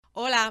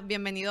Hola,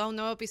 bienvenido a un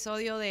nuevo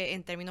episodio de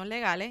En Términos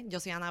Legales.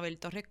 Yo soy Anabel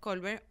Torres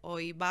Colbert.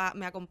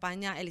 Me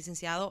acompaña el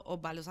licenciado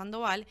Osvaldo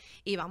Sandoval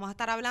y vamos a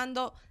estar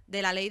hablando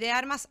de la ley de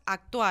armas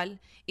actual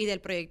y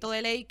del proyecto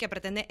de ley que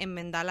pretende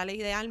enmendar la ley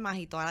de armas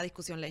y toda la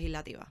discusión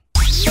legislativa.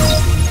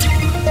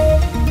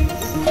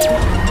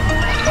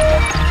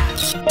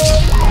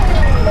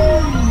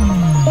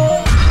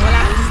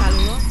 Hola,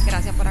 saludos,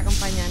 gracias por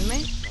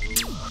acompañarme.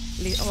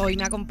 Hoy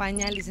me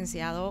acompaña el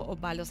licenciado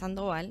Osvaldo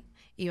Sandoval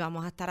y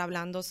vamos a estar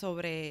hablando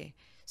sobre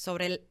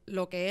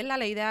lo que es la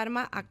ley de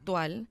armas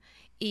actual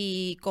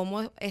y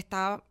cómo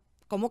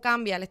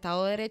cambia el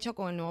Estado de Derecho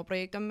con el nuevo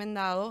proyecto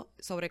enmendado,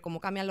 sobre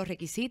cómo cambian los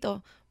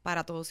requisitos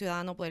para todo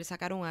ciudadano poder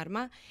sacar un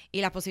arma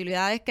y las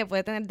posibilidades que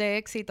puede tener de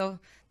éxito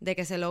de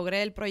que se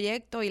logre el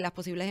proyecto y las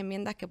posibles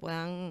enmiendas que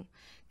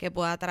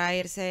pueda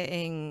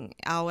traerse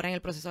ahora en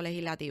el proceso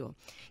legislativo.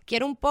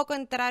 Quiero un poco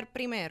entrar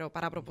primero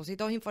para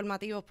propósitos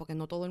informativos, porque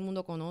no todo el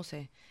mundo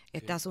conoce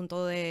este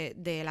asunto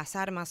de las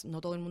armas,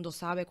 no todo el mundo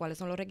sabe cuáles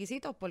son los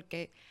requisitos,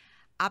 porque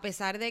a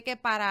pesar de que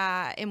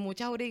en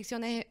muchas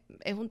jurisdicciones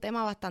es un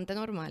tema bastante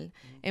normal,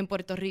 en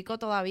Puerto Rico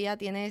todavía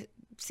tiene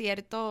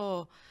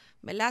cierta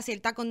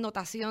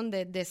connotación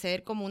de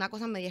ser como una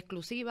cosa media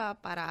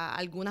exclusiva para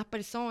algunas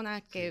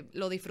personas que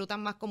lo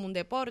disfrutan más como un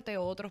deporte,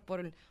 o otros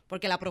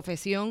porque la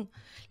profesión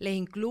les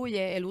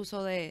incluye el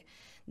uso de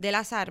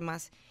las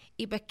armas.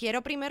 Y pues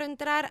quiero primero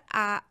entrar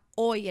a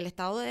hoy, el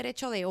Estado de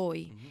Derecho de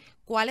hoy.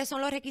 ¿Cuáles son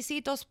los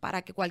requisitos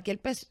para que cualquier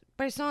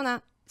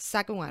persona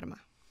saque un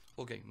arma?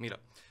 Ok, mira,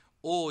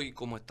 hoy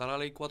como está la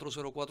ley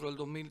 404 del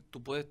 2000,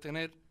 tú puedes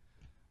tener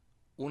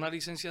una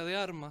licencia de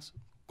armas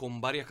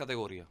con varias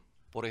categorías.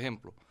 Por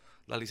ejemplo,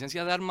 la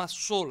licencia de armas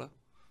sola,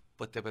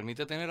 pues te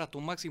permite tener hasta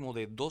un máximo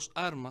de 2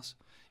 armas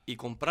y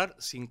comprar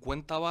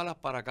 50 balas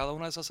para cada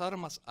una de esas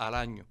armas al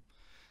año,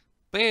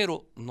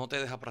 pero no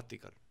te deja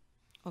practicar.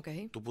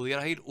 Okay. Tú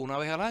pudieras ir una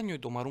vez al año y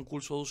tomar un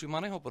curso de uso y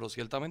manejo, pero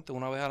ciertamente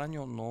una vez al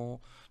año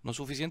no es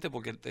suficiente,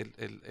 porque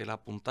el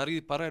apuntar y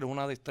disparar es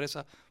una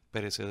destreza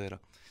perecedera.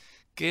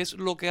 ¿Qué es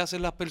lo que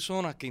hacen las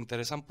personas que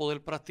interesan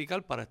poder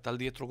practicar para estar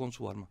diestro con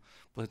su arma?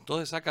 Pues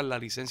entonces sacan la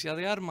licencia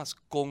de armas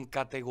con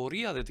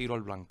categoría de tiro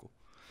al blanco.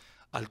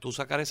 Al tú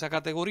sacar esa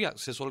categoría,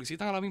 se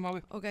solicitan a la misma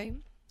vez. Okay.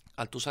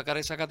 Al tú sacar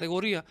esa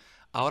categoría,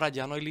 ahora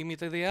ya no hay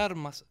límite de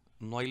armas,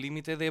 no hay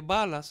límite de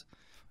balas,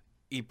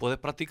 y puedes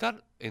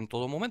practicar en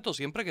todo momento,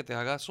 siempre que te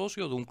hagas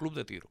socio de un club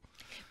de tiro.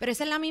 Pero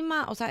esa es la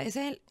misma, o sea,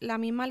 esa es la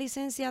misma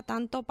licencia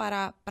tanto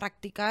para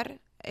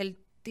practicar el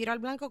tiro al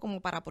blanco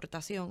como para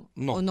aportación.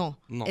 No, ¿O no?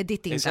 no. Es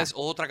distinta. Esa es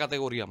otra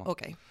categoría más.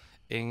 Ok.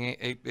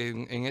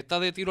 En esta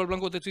de tiro al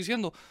blanco que te estoy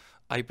diciendo,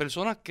 hay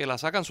personas que la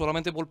sacan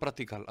solamente por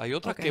practicar. Hay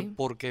otras que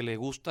porque les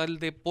gusta el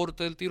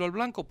deporte del tiro al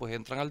blanco, pues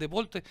entran al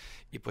deporte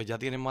y pues ya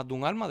tienen más de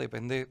un arma,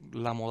 depende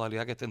la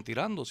modalidad que estén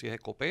tirando, si es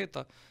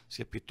escopeta,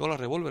 si es pistola,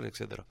 revólver,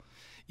 etcétera.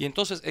 Y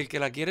entonces el que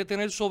la quiere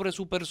tener sobre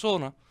su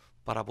persona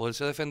para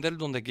poderse defender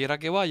donde quiera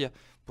que vaya,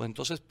 pues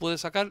entonces puede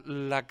sacar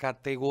la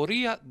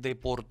categoría de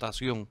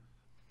portación.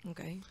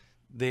 Okay.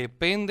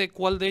 Depende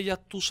cuál de ellas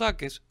tú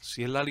saques,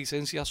 si es la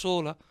licencia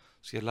sola,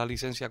 si es la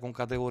licencia con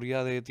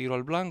categoría de tiro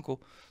al blanco,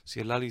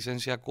 si es la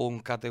licencia con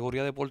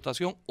categoría de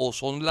portación, o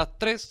son las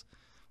tres,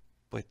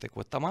 pues te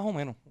cuesta más o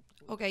menos.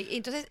 Ok,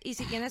 entonces, y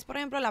si tienes, por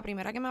ejemplo, la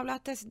primera que me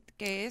hablaste,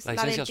 que es La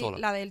licencia sola.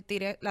 la del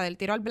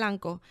tiro al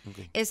blanco,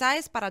 Okay. esa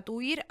es para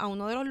tú ir a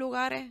uno de los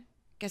lugares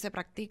que se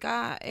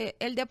practica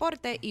el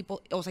deporte y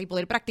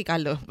poder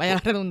practicarlo, vaya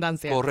la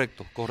redundancia.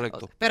 Correcto,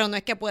 correcto. Pero no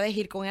es que puedes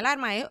ir con el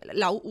arma,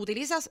 la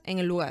utilizas en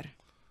el lugar,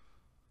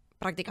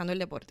 practicando el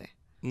deporte.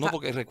 No,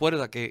 porque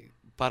recuerda que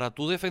para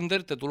tú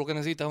defenderte, tú lo que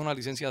necesitas es una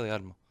licencia de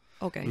arma.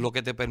 Okay. Lo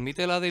que te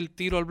permite la del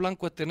tiro al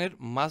blanco es tener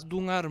más de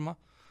un arma,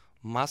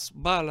 más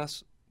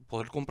balas,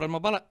 poder comprar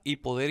más balas y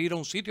poder ir a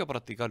un sitio a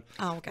practicar.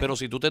 Okay. Pero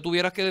si tú te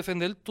tuvieras que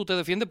defender, tú te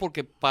defiendes,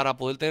 porque para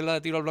poder tener la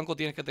de tiro al blanco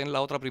tienes que tener la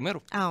otra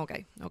primero. Ok.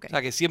 O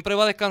sea que siempre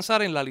va a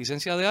descansar en la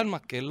licencia de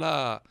armas, que es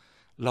la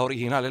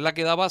original, es la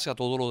que da base a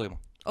todo lo demás.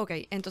 Ok,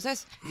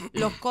 entonces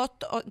los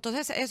costos,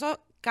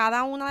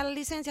 cada una de las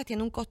licencias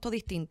tiene un costo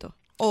distinto.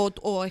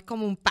 O es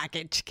como un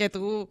package que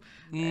tú...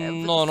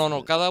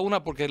 No, cada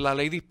una, porque la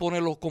ley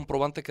dispone los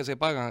comprobantes que se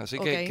pagan, así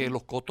que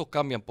los costos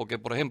cambian, porque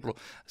por ejemplo,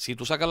 si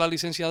tú sacas la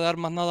licencia de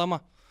armas nada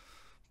más,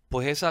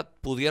 pues esa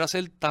pudiera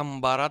ser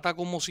tan barata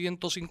como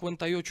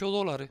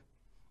 $158,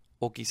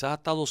 o quizás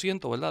hasta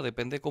 200, ¿verdad?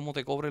 Depende cómo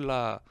te cobren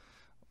a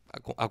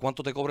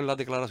cuánto te cobren las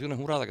declaraciones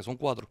juradas, que son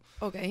 4.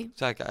 Okay. O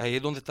sea, que ahí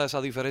es donde está esa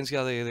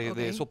diferencia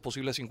de esos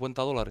posibles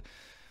 $50.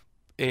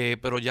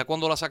 Pero ya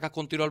cuando la sacas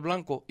con tiro al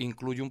blanco,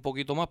 incluye un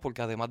poquito más,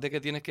 porque además de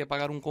que tienes que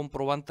pagar un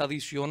comprobante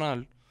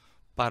adicional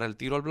para el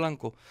tiro al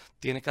blanco,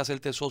 tienes que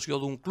hacerte socio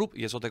de un club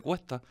y eso te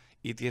cuesta,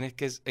 y tienes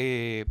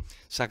que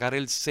sacar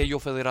el sello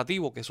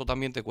federativo, que eso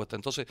también te cuesta.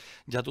 Entonces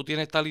ya tú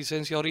tienes esta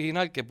licencia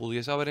original que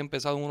pudiese haber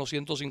empezado en unos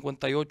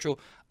 158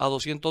 a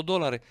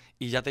 $200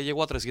 y ya te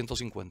llegó a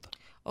 350.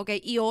 Ok,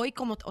 y hoy,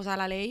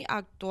 la ley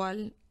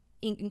actual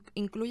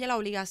incluye la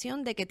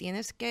obligación de que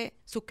tienes que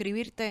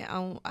suscribirte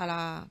a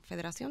la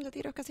Federación de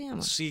Tiro, ¿es que se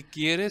llama? Si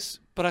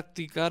quieres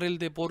practicar el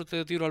deporte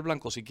de tiro al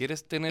blanco, si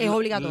quieres tener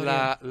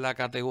la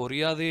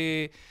categoría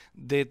de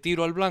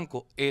tiro al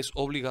blanco, es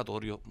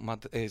obligatorio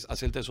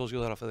hacerte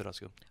socio de la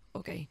federación.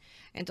 Ok,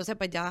 entonces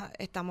pues ya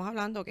estamos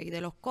hablando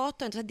de los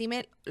costos, entonces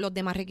dime los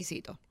demás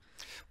requisitos.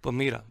 Pues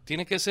mira,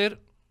 tiene que ser,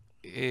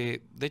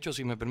 de hecho,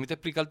 si me permite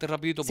explicarte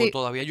rapidito, porque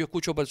todavía yo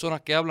escucho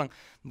personas que hablan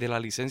de la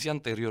licencia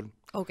anterior.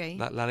 Okay.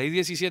 La ley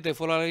 17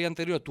 fue la ley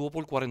anterior, estuvo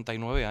por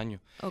 49 años.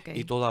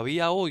 Y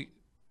todavía hoy,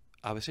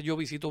 a veces yo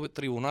visito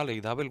tribunales y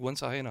da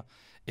vergüenza ajena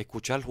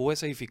escuchar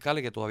jueces y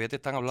fiscales que todavía te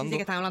están hablando,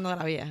 que están hablando de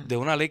la vieja. De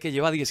una ley que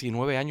lleva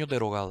 19 años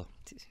derogada.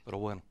 Sí. Pero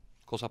bueno,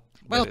 cosas...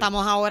 Bueno,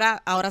 estamos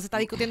ahora se está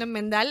discutiendo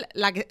enmendar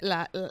la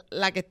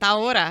que está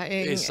ahora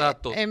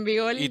en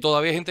vigor. Y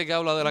todavía hay gente que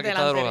habla de la que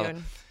está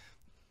derogada.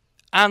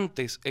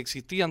 Antes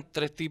existían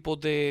 3 tipos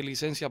de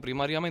licencia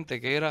primariamente,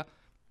 que era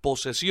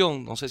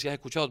posesión, no sé si has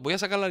escuchado, voy a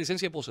sacar la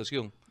licencia de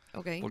posesión,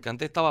 porque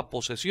antes estaba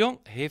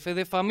posesión, jefe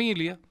de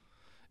familia,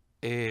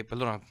 el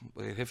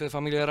jefe de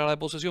familia era la de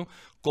posesión,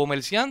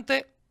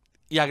 comerciante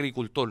y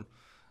agricultor.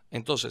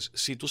 Entonces,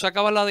 si tú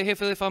sacabas la de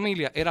jefe de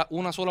familia, era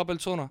una sola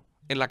persona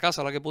en la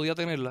casa la que podía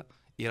tenerla,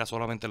 y era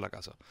solamente en la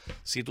casa.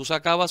 Si tú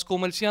sacabas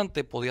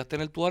comerciante, podías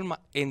tener tu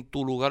arma en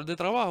tu lugar de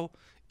trabajo,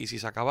 y si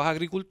sacabas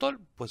agricultor,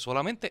 pues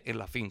solamente en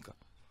la finca.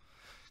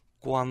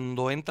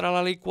 Cuando entra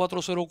la ley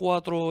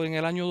 404 en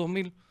el año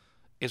 2000,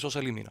 eso se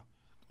elimina.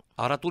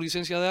 Ahora tu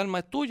licencia de arma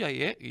es tuya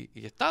y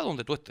está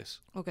donde tú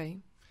estés.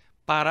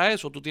 Para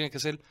eso tú tienes que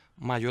ser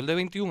mayor de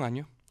 21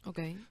 años.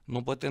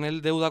 No puedes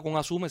tener deuda con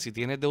Asume. Si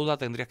tienes deuda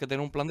tendrías que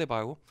tener un plan de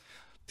pago.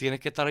 Tienes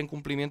que estar en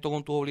cumplimiento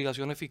con tus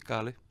obligaciones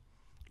fiscales,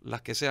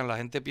 las que sean. La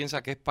gente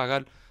piensa que es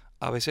pagar.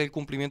 A veces el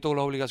cumplimiento con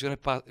las obligaciones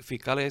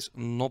fiscales es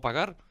no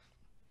pagar,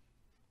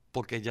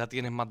 porque ya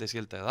tienes más de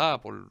cierta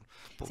edad.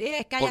 Sí,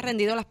 es que haya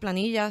rendido las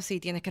planillas, si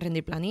tienes que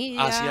rendir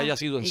planillas. Así haya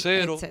sido en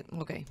cero.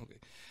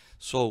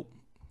 So,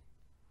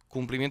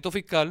 cumplimiento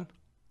fiscal,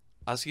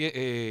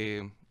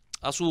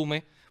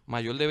 Asume,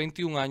 mayor de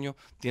 21 años,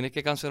 tienes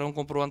que cancelar un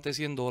comprobante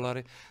de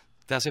 $100,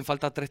 te hacen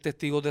falta 3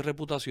 testigos de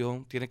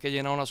reputación, tienes que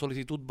llenar una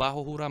solicitud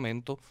bajo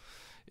juramento.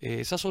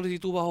 Esa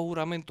solicitud bajo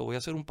juramento, voy a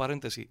hacer un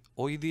paréntesis,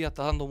 hoy día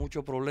está dando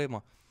mucho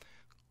problema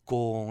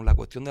con la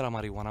cuestión de la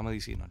marihuana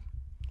medicinal.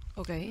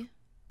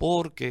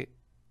 Porque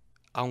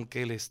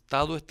aunque el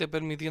Estado esté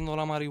permitiendo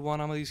la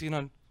marihuana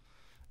medicinal,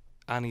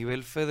 a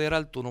nivel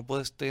federal tú no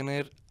puedes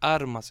tener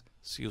armas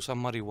si usas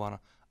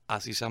marihuana,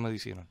 así sea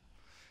medicinal.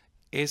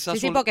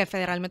 Sí, porque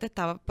federalmente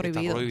está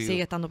prohibido,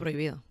 sigue estando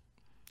prohibido.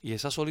 Y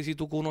esa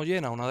solicitud que uno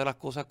llena, una de las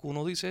cosas que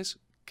uno dice es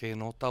que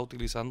no está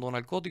utilizando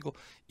narcóticos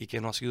y que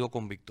no ha sido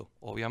convicto.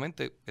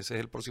 Obviamente, ese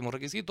es el próximo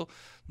requisito,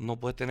 no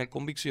puedes tener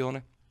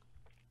convicciones.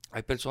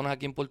 Hay personas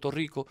aquí en Puerto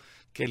Rico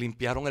que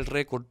limpiaron el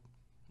récord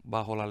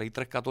bajo la ley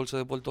 314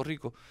 de Puerto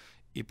Rico,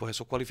 y pues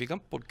esos cualifican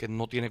porque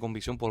no tiene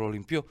convicción, por lo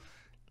limpió.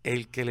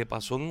 El que le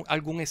pasó en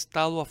algún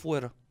estado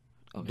afuera,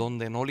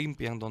 donde no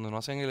limpian, donde no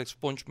hacen el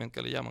expungement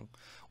que le llaman,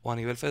 o a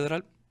nivel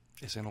federal,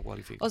 ese no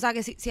cualifica. O sea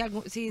que si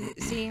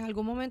en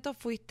algún momento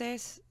fuiste,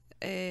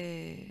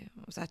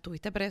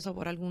 estuviste preso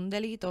por algún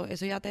delito,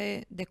 eso ya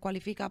te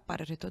descualifica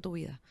para el resto de tu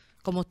vida,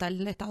 como está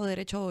el Estado de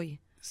Derecho hoy.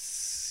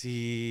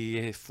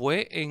 Si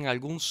fue en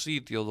algún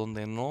sitio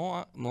donde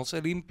no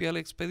se limpia el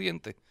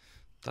expediente,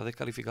 está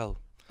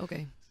descalificado.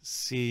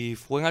 Si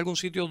fue en algún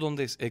sitio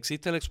donde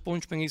existe el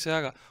expungement y se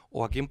haga,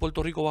 o aquí en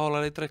Puerto Rico bajo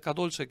la ley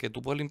 314, que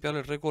tú puedes limpiar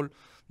el récord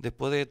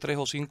después de 3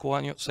 o 5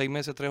 años, 6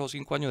 meses, 3 o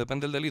 5 años,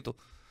 depende del delito,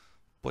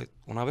 pues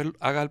una vez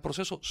hagas el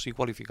proceso, sí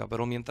cualifica.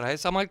 Pero mientras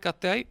esa marca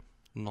esté ahí,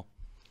 no.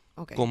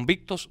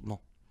 Convictos,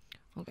 no.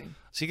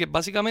 Así que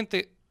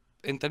básicamente,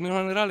 en términos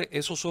generales,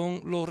 esos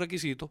son los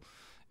requisitos.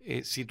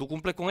 Si tú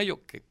cumples con ellos,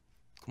 que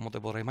como te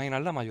podrás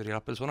imaginar, la mayoría de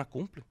las personas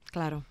cumplen.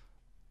 Claro.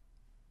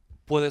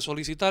 Puedes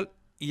solicitar,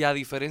 y a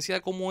diferencia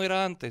de cómo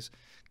era antes,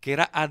 que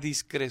era a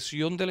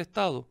discreción del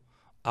Estado,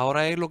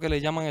 ahora es lo que le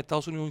llaman en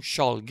Estados Unidos un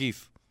shall give.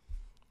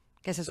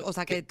 Que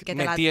te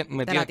la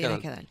tienes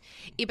que dar.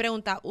 Y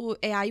pregunta,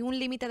 ¿hay un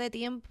límite de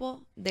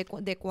tiempo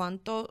de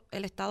cuánto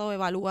el Estado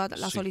evalúa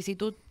la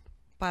solicitud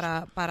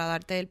para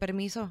darte el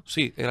permiso?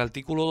 Sí, el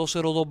artículo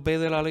 202B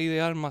de la ley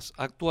de armas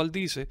actual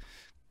dice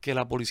que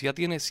la policía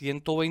tiene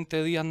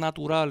 120 días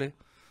naturales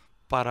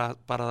para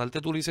darte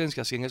tu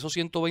licencia. Si en esos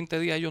 120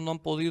 días ellos no han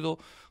podido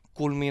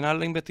culminar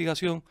la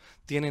investigación,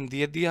 tienen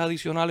 10 días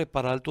adicionales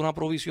para darte una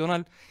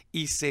provisional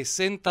y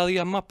 60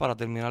 días más para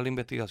terminar la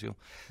investigación.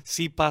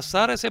 Si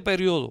pasara ese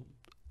periodo,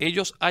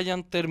 ellos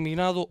hayan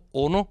terminado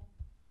o no,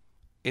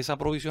 esa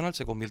provisional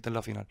se convierte en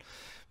la final.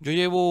 Yo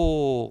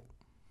llevo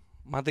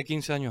más de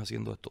 15 años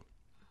haciendo esto.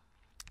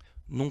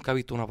 Nunca he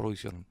visto una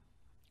provisional.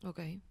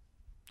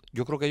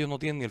 Yo creo que ellos no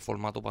tienen ni el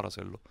formato para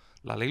hacerlo.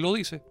 La ley lo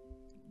dice,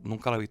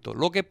 nunca la he visto.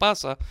 Lo que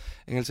pasa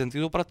en el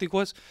sentido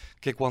práctico es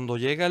que cuando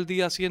llega el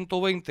día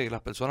 120,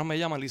 las personas me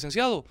llaman,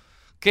 licenciado,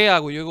 ¿qué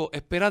hago? Y yo digo,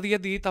 espera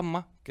 10 días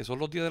más, que son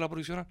los días de la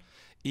provisional,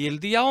 y el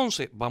día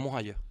 11 vamos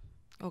allá.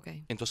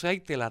 Entonces ahí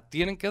te la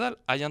tienen que dar,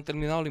 hayan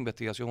terminado la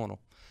investigación o no.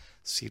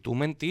 Si tú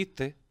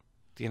mentiste,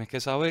 tienes que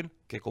saber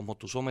que como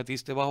tú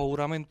sometiste bajo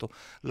juramento,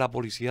 la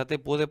policía te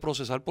puede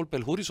procesar por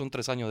perjurio y son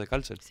 3 años de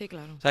cárcel. Sí,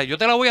 claro. O sea, yo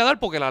te la voy a dar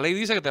porque la ley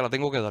dice que te la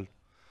tengo que dar.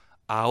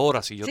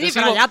 Ahora, si yo te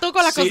sigo, ya tú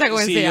con las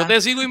consecuencias. Si yo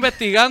te sigo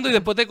investigando y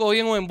después te cogí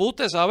en un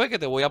embuste, sabes que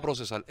te voy a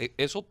procesar.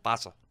 Eso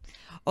pasa.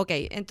 Ok,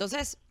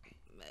 entonces,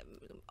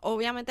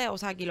 obviamente, o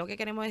sea, aquí lo que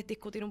queremos es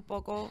discutir un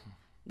poco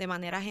de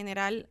manera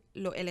general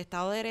el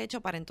Estado de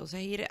Derecho para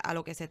entonces ir a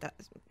lo que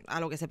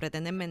se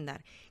pretende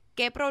enmendar.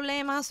 ¿Qué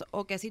problemas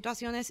o qué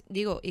situaciones,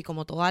 digo, y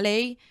como toda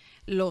ley,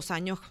 los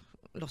años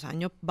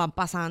van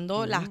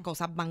pasando, las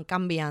cosas van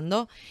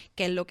cambiando,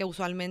 que es lo que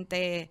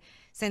usualmente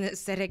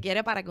se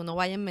requiere para que uno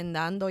vaya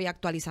enmendando y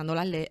actualizando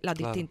las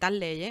distintas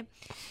leyes.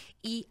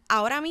 Y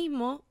ahora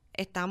mismo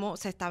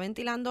se está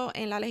ventilando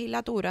en la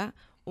legislatura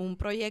un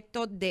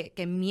proyecto que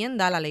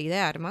enmienda la ley de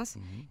armas,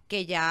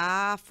 que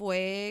ya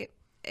fue,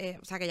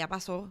 o sea, que ya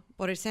pasó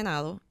por el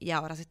Senado y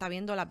ahora se está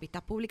viendo las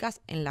vistas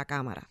públicas en la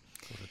Cámara.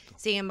 Correcto.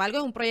 Sin embargo,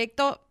 es un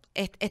proyecto,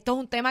 esto es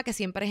un tema que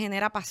siempre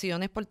genera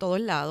pasiones por todos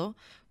lados,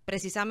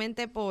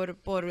 precisamente por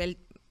el,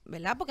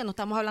 ¿verdad? Porque no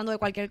estamos hablando de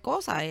cualquier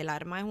cosa. El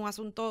arma es un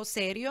asunto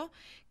serio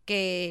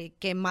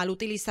que mal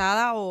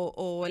utilizada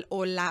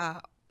o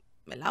la,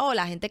 ¿verdad? O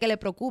la gente que le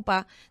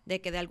preocupa de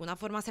que de alguna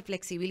forma se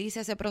flexibilice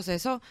ese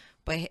proceso,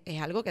 pues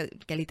es algo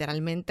que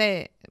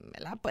literalmente,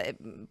 ¿verdad?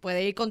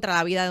 Puede ir contra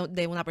la vida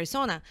de una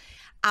persona.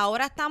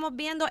 Ahora estamos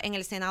viendo, en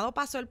el Senado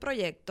pasó el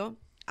proyecto,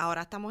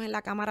 ahora estamos en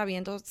la Cámara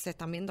se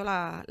están viendo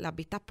las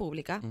vistas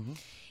públicas,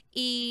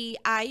 y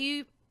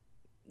hay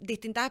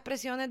distintas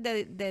expresiones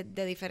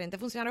de diferentes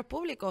funcionarios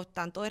públicos,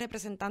 tanto de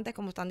representantes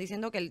como están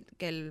diciendo que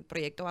el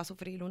proyecto va a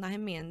sufrir unas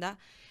enmiendas.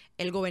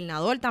 El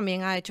gobernador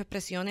también ha hecho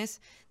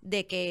expresiones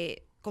de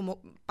que,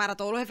 como para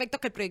todos los efectos,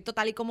 que el proyecto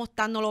tal y como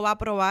está no lo va a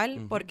aprobar,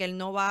 porque él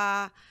no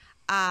va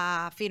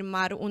a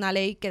firmar una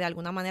ley que de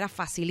alguna manera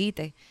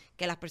facilite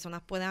que las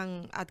personas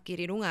puedan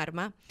adquirir un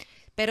arma.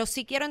 Pero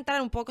sí quiero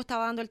entrar, un poco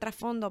estaba dando el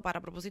trasfondo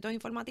para propósitos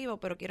informativos,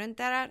 pero quiero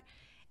entrar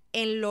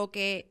en lo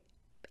que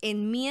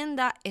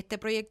enmienda este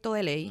proyecto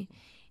de ley,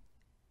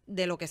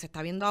 de lo que se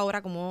está viendo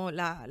ahora como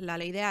la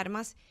ley de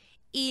armas,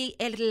 y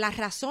las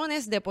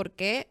razones de por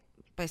qué,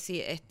 pues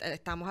si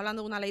estamos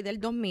hablando de una ley del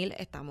 2000,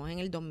 estamos en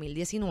el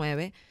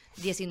 2019,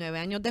 19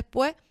 años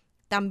después,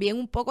 también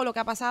un poco lo que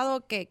ha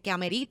pasado que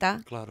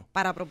amerita, claro,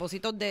 para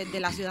propósitos de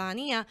la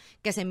ciudadanía,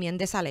 que se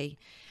enmiende esa ley.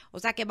 O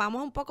sea que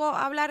vamos un poco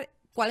a hablar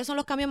cuáles son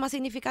los cambios más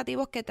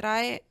significativos que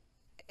trae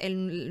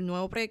el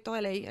nuevo proyecto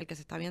de ley, el que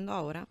se está viendo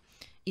ahora,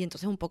 y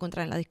entonces un poco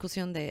entrar en la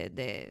discusión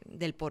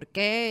del por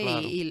qué,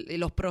 claro, y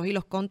los pros y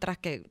los contras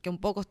que un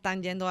poco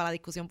están yendo a la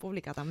discusión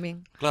pública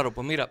también. Claro,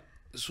 pues mira,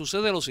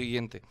 sucede lo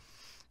siguiente.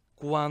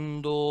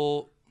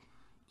 Cuando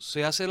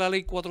se hace la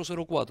ley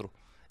 404,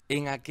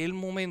 en aquel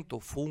momento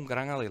fue un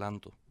gran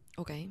adelanto.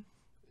 Ok.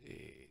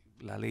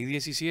 La ley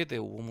 17,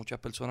 hubo muchas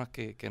personas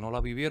que no la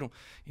vivieron,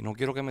 y no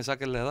quiero que me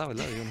saquen la edad,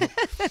 ¿verdad? Yo no.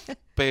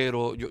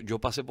 Pero yo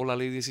pasé por la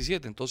ley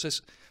 17,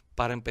 entonces,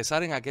 para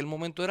empezar, en aquel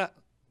momento era,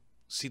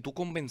 si tú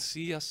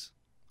convencías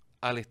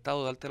al Estado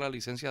de darte la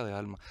licencia de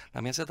armas.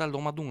 La mía se tardó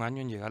más de un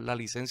año en llegar, la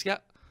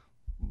licencia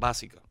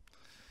básica.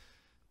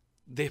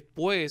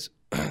 Después,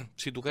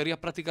 si tú querías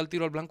practicar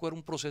tiro al blanco, era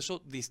un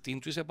proceso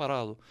distinto y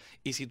separado.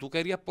 Y si tú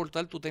querías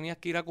portar, tú tenías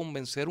que ir a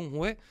convencer a un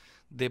juez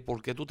de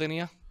por qué tú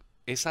tenías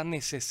esa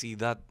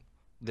necesidad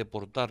de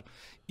portar.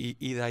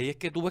 Y de ahí es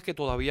que tú ves que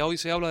todavía hoy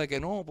se habla de que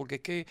no, porque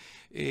es que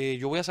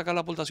yo voy a sacar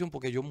la aportación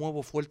porque yo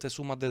muevo fuertes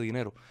sumas de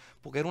dinero.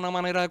 Porque era una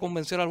manera de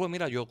convencer al juez,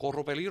 mira, yo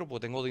corro peligro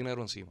porque tengo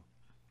dinero encima.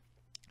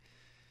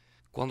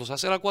 Cuando se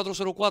hace la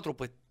 404,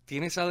 pues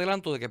tiene ese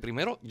adelanto de que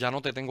primero ya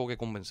no te tengo que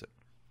convencer.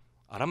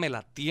 Ahora me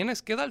la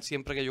tienes que dar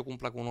siempre que yo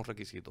cumpla con unos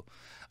requisitos.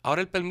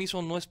 Ahora el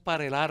permiso no es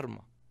para el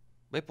arma,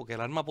 ¿ves? Porque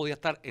el arma podía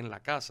estar en la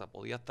casa,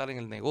 podía estar en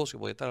el negocio,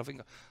 podía estar en la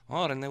finca. No,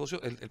 ahora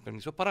el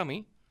permiso es para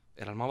mí.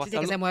 El arma va a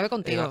estar... que se mueve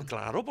contigo.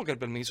 Claro, porque el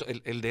permiso,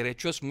 el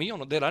derecho es mío,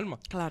 no es del arma.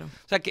 Claro.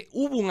 O sea que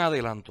hubo un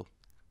adelanto.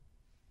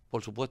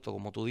 Por supuesto,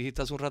 como tú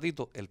dijiste hace un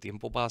ratito, el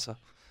tiempo pasa,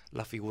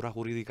 las figuras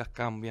jurídicas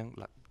cambian,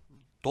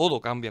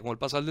 todo cambia con el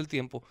pasar del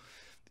tiempo.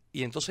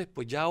 Y entonces,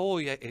 pues ya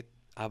hoy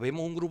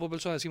habemos un grupo de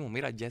personas que decimos,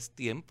 mira, ya es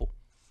tiempo.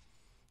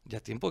 Ya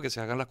es tiempo de que se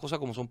hagan las cosas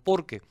como son.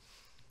 ¿Por qué?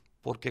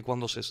 Porque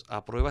cuando se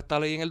aprueba esta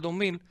ley en el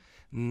 2000,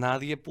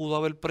 nadie pudo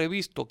haber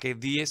previsto que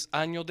 10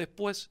 años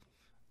después,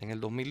 en el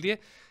 2010,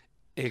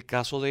 el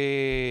caso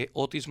de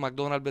Otis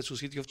McDonald versus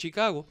City of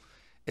Chicago,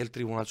 el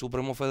Tribunal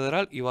Supremo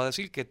Federal iba a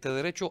decir que este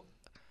derecho,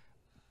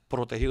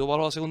 protegido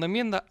bajo la segunda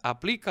enmienda,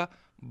 aplica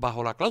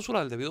bajo la cláusula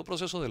del debido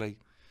proceso de ley.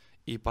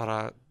 Y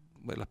para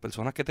las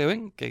personas que te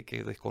ven,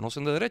 que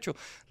desconocen de derecho,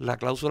 la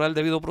cláusula del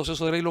debido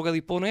proceso de ley lo que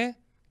dispone es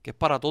que es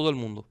para todo el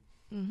mundo.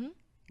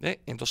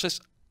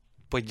 Entonces,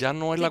 pues ya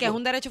no es que es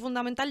un derecho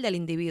fundamental del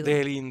individuo.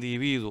 Del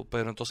individuo,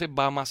 pero entonces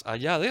va más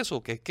allá de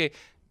eso, que es que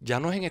ya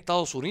no es en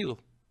Estados Unidos,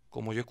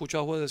 como yo he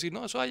escuchado a jueces decir,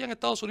 no, eso es allá en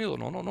Estados Unidos.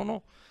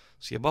 No.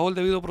 Si es bajo el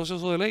debido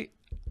proceso de ley,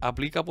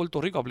 aplica a Puerto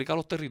Rico, aplica a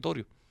los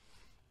territorios.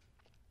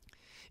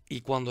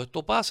 Y cuando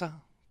esto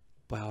pasa,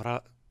 pues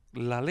ahora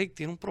la ley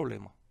tiene un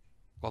problema.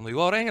 Cuando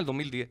digo ahora es en el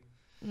 2010.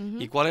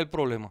 ¿Y cuál es el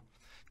problema?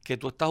 que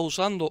tú estás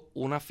usando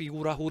una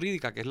figura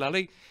jurídica, que es la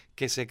ley,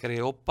 que se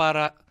creó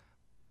para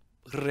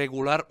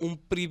regular un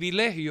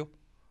privilegio,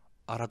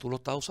 ahora tú lo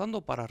estás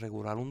usando para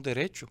regular un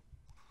derecho.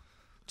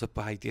 Entonces,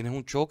 pues ahí tienes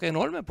un choque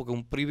enorme, porque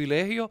un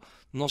privilegio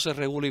no se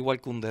regula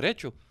igual que un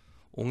derecho.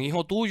 Un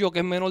hijo tuyo que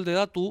es menor de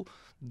edad, tú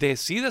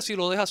decides si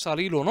lo dejas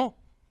salir o no.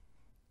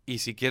 Y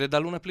si quieres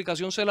darle una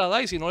explicación, se la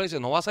da, y si no, le dices,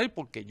 no va a salir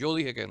porque yo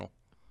dije que no.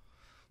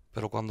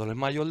 Pero cuando él es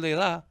mayor de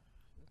edad,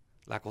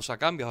 la cosa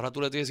cambia. Ahora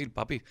tú le tienes que decir,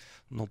 papi,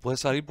 no puedes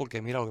salir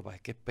porque mira, lo que pasa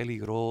es que es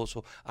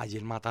peligroso.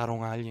 Ayer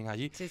mataron a alguien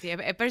allí. Sí,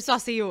 es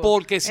persuasivo.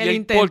 Porque si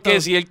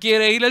él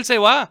quiere ir, él se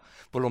va.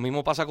 Pues lo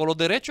mismo pasa con los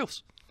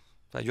derechos.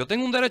 O sea, yo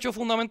tengo un derecho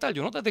fundamental,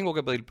 yo no te tengo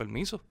que pedir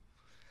permiso.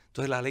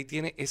 Entonces la ley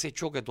tiene ese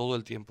choque todo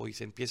el tiempo y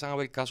se empiezan a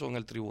ver casos en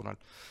el tribunal.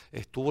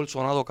 Estuvo el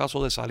sonado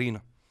caso de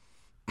Salinas.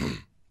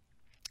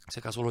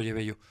 Ese caso lo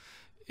llevé yo.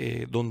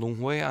 Donde un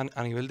juez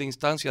a nivel de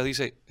instancia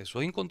dice,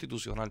 eso es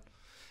inconstitucional.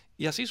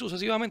 Y así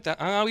sucesivamente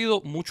han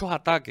habido muchos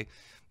ataques.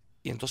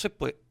 Y entonces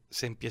pues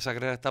se empieza a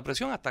crear esta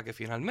presión hasta que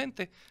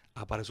finalmente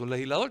aparece un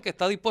legislador que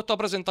está dispuesto a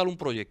presentar un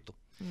proyecto.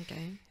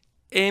 Okay.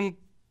 En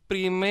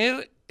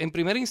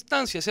primera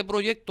instancia, ese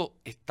proyecto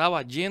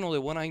estaba lleno de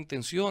buenas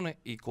intenciones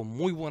y con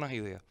muy buenas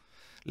ideas.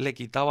 Le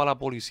quitaba a la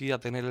policía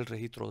tener el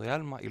registro de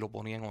armas y lo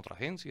ponía en otra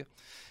agencia.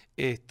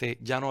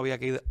 Ya no había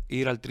que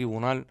ir al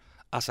tribunal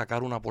a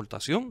sacar una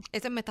aportación.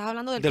 Ese me estás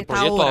hablando del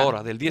proyecto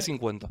ahora, del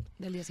 1050.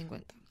 Del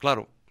 1050.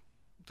 Claro,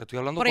 te estoy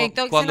hablando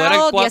cuando era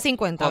el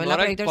 1050.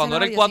 Cuando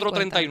era el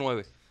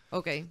 439.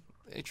 Ok.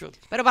 Hecho,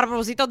 pero para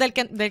propósitos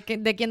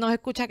de quien nos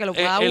escucha, que lo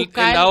pueda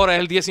buscar. El ahora es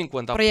el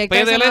 1050.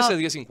 PDLS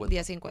 1050.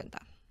 1050.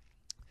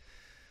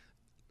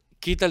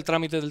 Quita el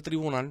trámite del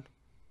tribunal,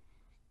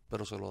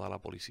 pero se lo da a la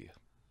policía.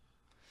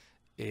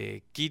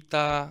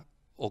 Quitaba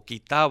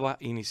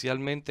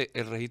inicialmente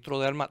el registro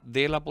de armas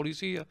de la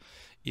policía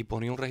y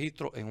ponía un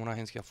registro en una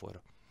agencia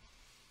afuera.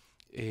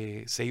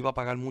 Se iba a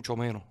pagar mucho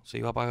menos. Se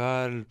iba a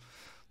pagar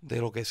de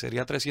lo que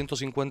sería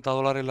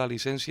 $350 la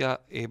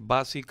licencia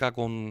básica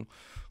con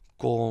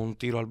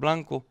tiro al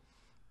blanco,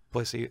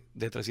 pues sí,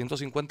 de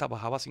 350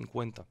 bajaba a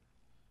 50.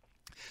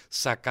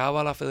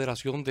 Sacaba a la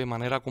federación de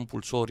manera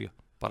compulsoria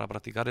para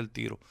practicar el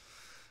tiro.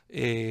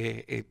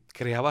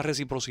 Creaba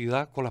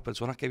reciprocidad con las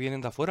personas que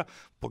vienen de afuera,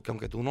 porque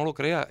aunque tú no lo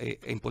creas,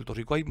 en Puerto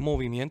Rico hay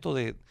movimiento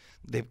de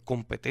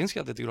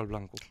competencias de tiro al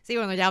blanco. Sí,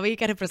 bueno, ya vi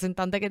que el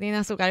representante que tiene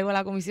a su cargo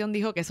la comisión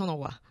dijo que eso no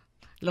va,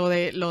 lo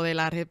de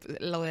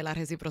la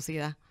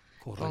reciprocidad.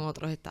 Correcto. Con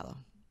otros estados.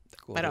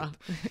 Correcto.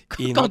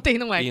 Pero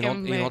continúa. Y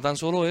no tan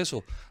solo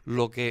eso,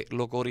 lo que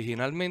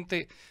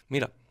originalmente,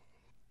 mira,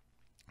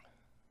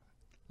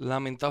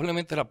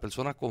 lamentablemente las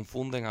personas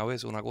confunden a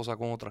veces una cosa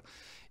con otra.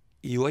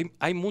 Y hoy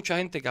hay mucha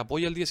gente que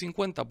apoya el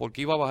 1050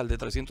 porque iba a bajar de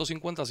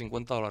 350 a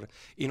 $50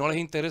 y no les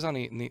interesa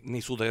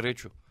ni su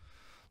derecho.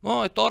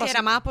 No, esto ahora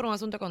era más por un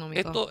asunto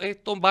económico.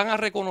 Esto van a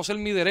reconocer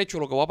mi derecho,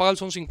 lo que voy a pagar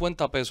son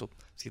 50 pesos.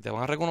 Si te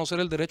van a reconocer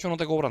el derecho no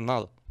te cobran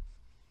nada.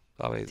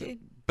 ¿Sabes?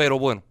 Sí. Pero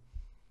bueno,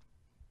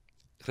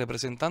 el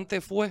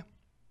representante fue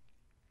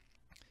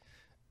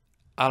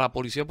a la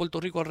policía de Puerto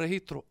Rico al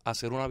registro a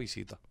hacer una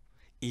visita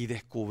y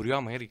descubrió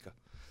América.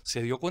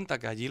 Se dio cuenta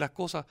que allí las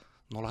cosas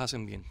no las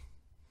hacen bien.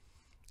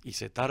 Y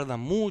se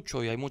tardan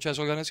mucho y hay mucha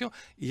desorganización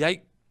y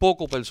hay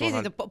poco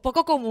personal. Sí,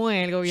 poco común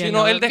el gobierno. Sí,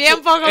 no, él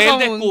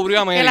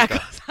descubrió América. Que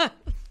las cosas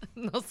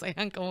no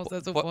sean como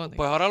se supone.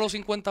 Pues ahora los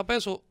 50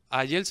 pesos,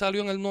 ayer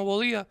salió en el Nuevo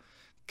Día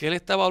que él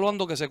está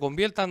evaluando que se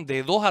conviertan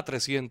de 2 a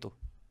 300.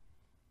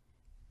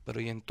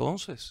 Pero ¿y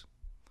entonces?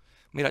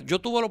 Mira,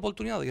 yo tuve la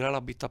oportunidad de ir a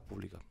las vistas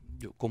públicas,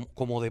 yo,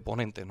 como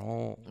deponente,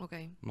 no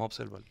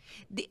observar.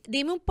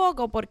 Dime un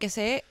poco, porque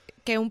sé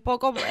que un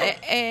poco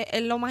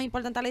es lo más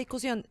importante de la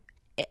discusión,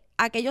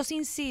 aquellos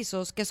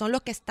incisos que son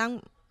los que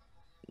están,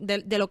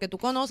 de lo que tú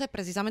conoces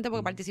precisamente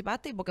porque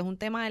participaste y porque es un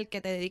tema al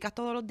que te dedicas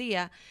todos los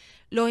días,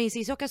 los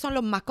incisos que son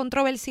los más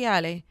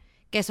controversiales,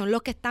 que son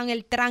los que están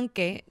el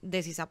tranque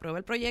de si se aprueba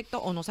el proyecto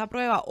o no se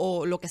aprueba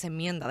o lo que se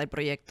enmienda del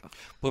proyecto.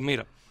 Pues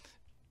mira,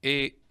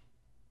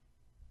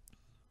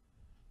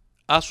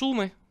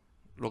 asume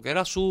lo que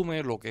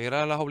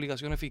eran las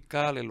obligaciones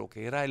fiscales, lo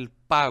que era el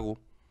pago,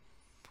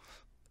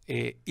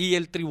 y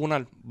el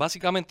tribunal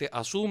básicamente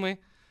asume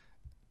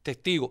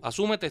testigo,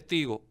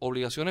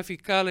 obligaciones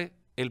fiscales,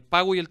 el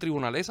pago y el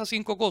tribunal. Esas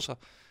 5 cosas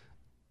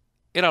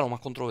era lo más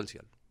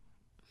controversial.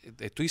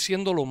 Estoy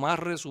siendo lo más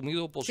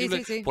resumido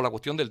posible por la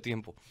cuestión del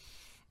tiempo.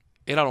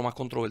 Era lo más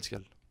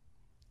controversial.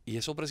 Y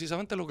eso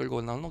precisamente es lo que el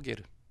gobernador no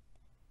quiere.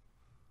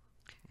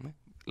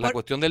 La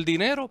cuestión del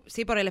dinero.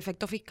 Sí, por el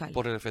efecto fiscal.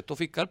 Por el efecto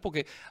fiscal,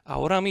 porque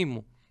ahora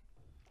mismo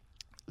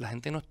la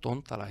gente no es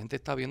tonta, la gente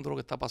está viendo lo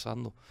que está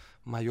pasando.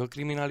 Mayor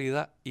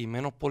criminalidad y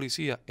menos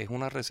policía es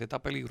una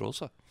receta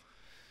peligrosa.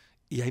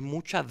 Y hay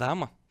muchas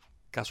damas,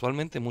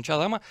 casualmente muchas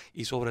damas,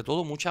 y sobre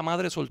todo mucha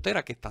madre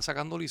soltera que está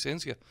sacando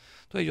licencia.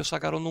 Entonces ellos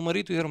sacaron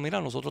numerito y dijeron, mira,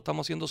 nosotros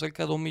estamos haciendo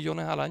cerca de 2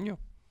 millones al año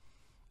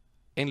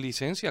en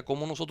licencia.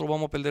 ¿Cómo nosotros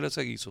vamos a perder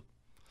ese guiso?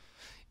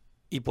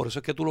 Y por eso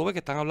es que tú lo ves que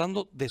están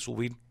hablando de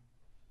subir.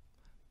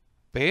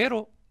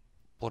 Pero,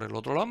 por el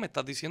otro lado, me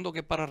estás diciendo que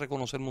es para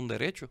reconocerme un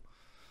derecho.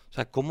 O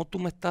sea, ¿cómo tú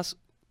me estás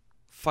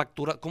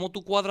facturando? ¿Cómo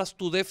tú cuadras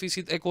tu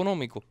déficit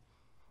económico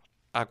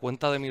a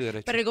cuenta de mi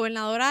derecho? Pero el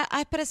gobernador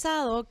ha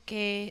expresado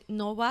que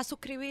no va a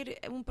suscribir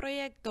un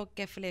proyecto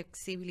que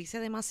flexibilice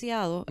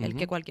demasiado el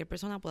que cualquier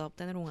persona pueda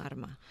obtener un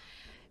arma.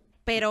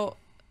 Pero,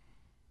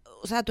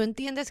 o sea, tú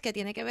entiendes que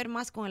tiene que ver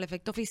más con el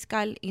efecto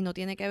fiscal y no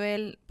tiene que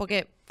ver,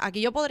 porque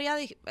aquí yo podría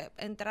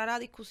entrar a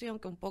discusión,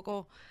 que un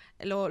poco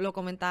lo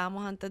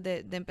comentábamos antes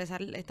de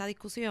empezar esta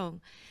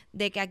discusión,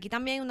 de que aquí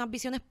también hay unas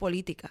visiones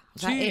políticas. O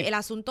sea, Sí. el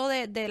asunto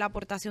de la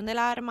aportación del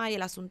arma y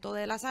el asunto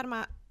de las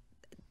armas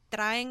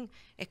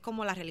es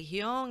como la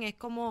religión, es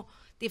como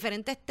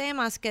diferentes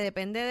temas que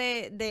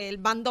depende del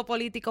bando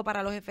político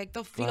para los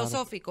efectos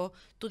filosóficos,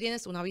 tú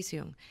tienes una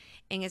visión.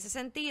 En ese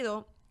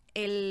sentido,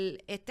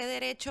 este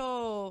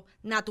derecho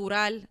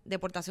natural de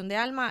portación de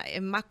armas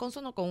es más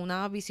consono con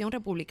una visión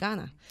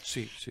republicana.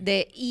 Sí, sí.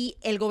 Y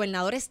el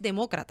gobernador es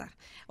demócrata.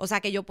 O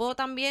sea que yo puedo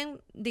también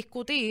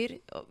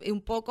discutir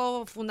un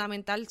poco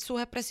fundamental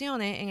sus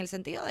expresiones en el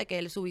sentido de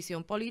que su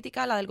visión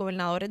política, la del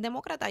gobernador, es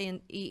demócrata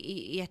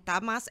y está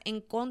más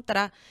en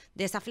contra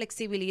de esa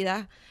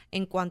flexibilidad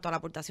en cuanto a la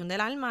aportación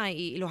del arma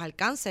y los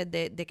alcances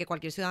de que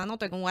cualquier ciudadano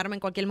tenga un arma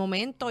en cualquier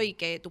momento y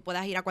que tú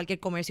puedas ir a cualquier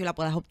comercio y la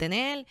puedas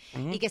obtener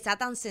y que sea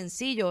tan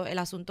sencillo el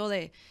asunto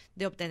de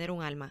obtener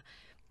un arma.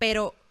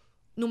 Pero,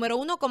 número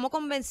uno, ¿cómo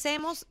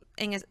convencemos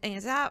en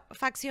esa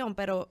facción?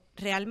 Pero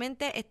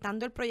realmente,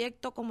 estando el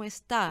proyecto como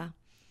está,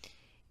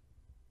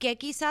 ¿qué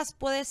quizás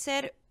puede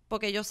ser?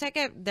 Porque yo sé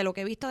que de lo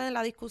que he visto en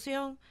la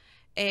discusión,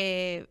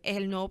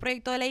 el nuevo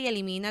proyecto de ley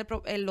elimina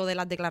lo de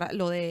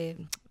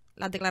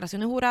las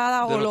declaraciones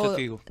juradas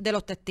de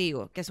los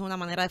testigos, que es una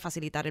manera de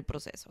facilitar el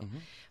proceso.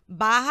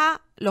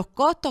 Baja los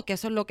costos, que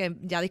eso es lo que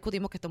ya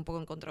discutimos que está un poco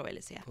en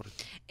controversia.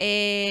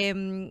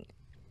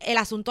 El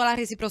asunto de la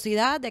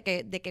reciprocidad,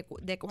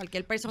 de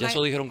cualquier persona... Ya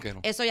eso dijeron que no.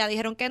 Eso ya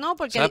dijeron que no.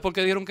 Porque ¿Sabes por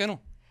qué dijeron que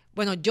no?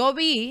 Bueno, yo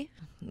voy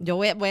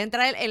a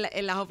entrar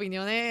en las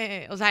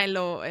opiniones, o sea, en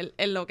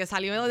lo que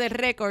salió del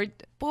récord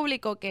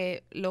público,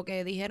 que lo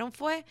que dijeron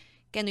fue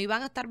que no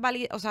iban a estar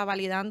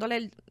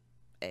validándole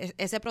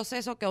ese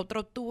proceso que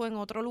otro obtuvo en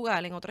otro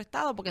lugar, en otro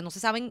estado, porque no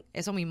se saben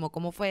eso mismo,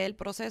 cómo fue el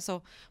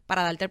proceso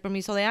para darte el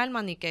permiso de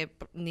armas, ni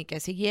que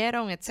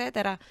siguieron,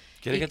 etcétera.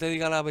 ¿Quieres que te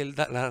diga la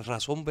verdad, la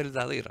razón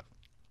verdadera?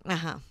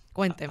 Ajá,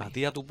 cuénteme. A ti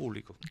y a tu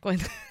público.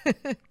 Cuénteme.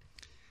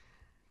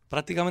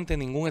 Prácticamente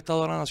ningún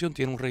estado de la nación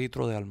tiene un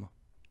registro de armas.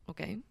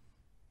 Ok.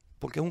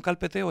 Porque es un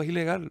carpeteo, es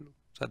ilegal.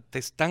 O sea, te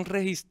están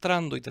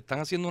registrando y te están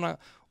haciendo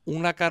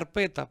una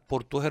carpeta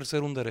por tú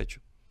ejercer un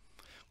derecho.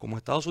 Como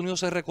Estados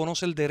Unidos se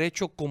reconoce el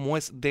derecho como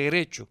es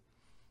derecho,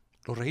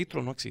 los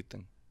registros no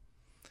existen.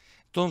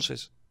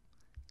 Entonces,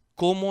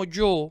 ¿cómo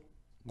yo,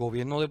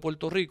 gobierno de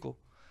Puerto Rico,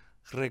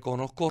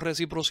 reconozco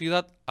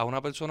reciprocidad a una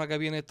persona que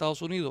viene de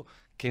Estados Unidos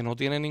que no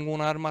tiene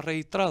ninguna arma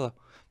registrada,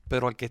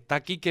 pero al que está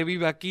aquí, que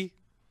vive aquí,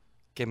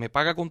 que me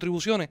paga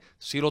contribuciones,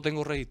 sí lo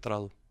tengo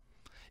registrado?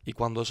 Y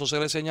cuando eso se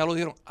le señaló,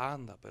 dijeron,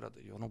 anda,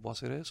 espérate, yo no puedo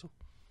hacer eso.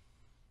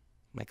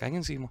 Me caen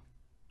encima.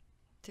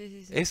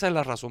 Sí. Esa es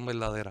la razón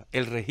verdadera,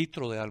 el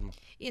registro de armas.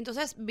 Y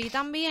entonces vi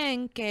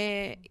también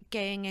que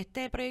en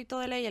este proyecto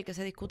de ley, el que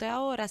se discute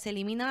ahora, se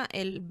elimina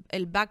el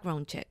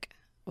background check.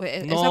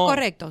 ¿Eso es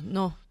correcto?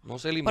 No. No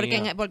se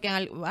elimina. Porque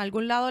en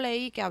algún lado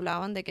leí que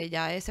hablaban de que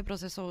ya ese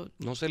proceso...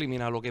 No se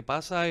elimina. Lo que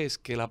pasa es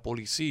que la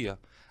policía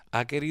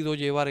ha querido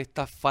llevar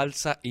esta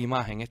falsa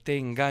imagen, este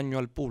engaño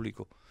al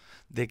público,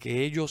 de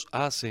que ellos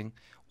hacen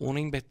una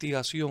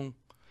investigación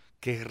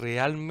que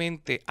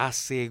realmente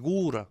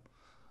asegura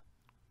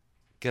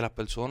que las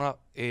personas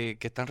que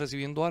están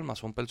recibiendo armas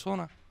son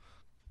personas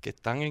que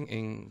están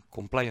en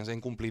compliance, en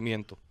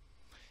cumplimiento.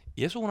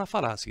 Y eso es una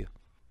falacia.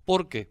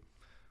 ¿Por qué?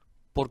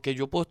 Porque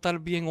yo puedo estar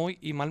bien hoy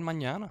y mal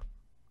mañana.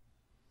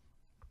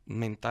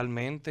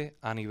 Mentalmente,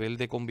 a nivel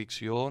de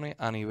convicciones,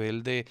 a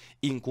nivel de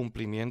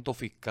incumplimiento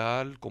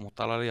fiscal, como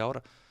está la ley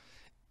ahora.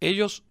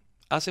 Ellos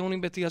hacen una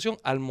investigación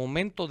al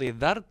momento de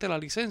darte la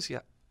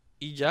licencia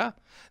y ya.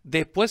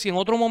 Después, si en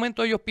otro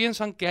momento ellos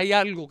piensan que hay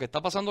algo, que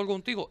está pasando algo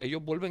contigo,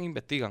 ellos vuelven e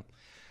investigan.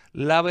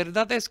 La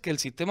verdad es que el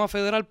sistema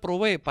federal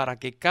provee para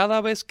que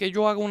cada vez que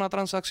yo haga una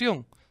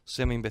transacción,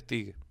 se me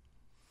investigue.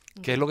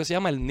 Que es lo que se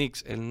llama el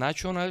NICS, el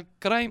National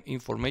Crime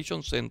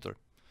Information Center.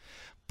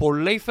 Por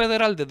ley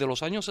federal, desde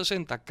los años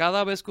 60,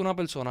 cada vez que una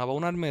persona va a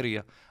una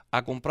armería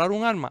a comprar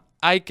un arma,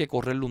 hay que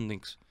correrle un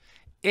NICS.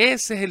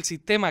 Ese es el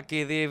sistema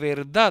que de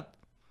verdad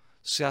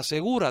se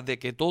asegura de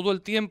que todo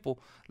el tiempo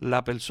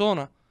la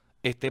persona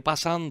esté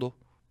pasando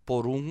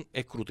por un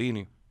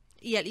escrutinio.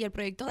 ¿Y el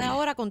proyecto de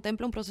ahora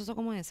contempla un proceso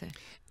como ese?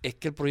 Es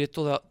que el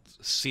proyecto de...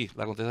 Sí,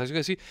 la contestación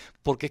es que sí,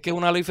 porque es que es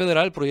una ley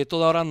federal, el proyecto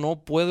de ahora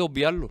no puede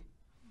obviarlo.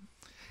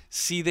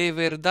 Si de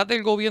verdad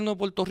el gobierno de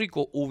Puerto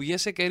Rico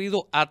hubiese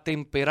querido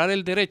atemperar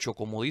el derecho,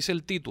 como dice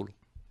el título,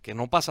 que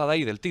no pasa de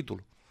ahí del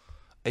título,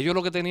 ellos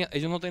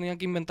no tenían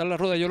que inventar la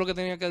rueda, ellos lo que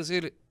tenían que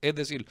decir es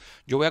decir,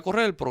 yo voy a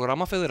correr el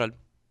programa federal,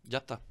 ya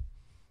está.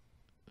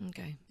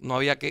 Okay. No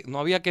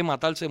había que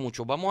matarse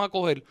mucho. Vamos a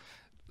coger,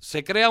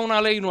 se crea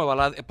una ley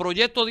nueva,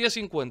 proyecto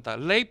 1050,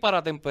 ley para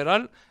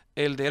atemperar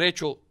el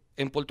derecho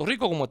en Puerto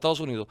Rico como Estados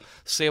Unidos.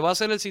 Se va a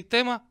hacer el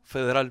sistema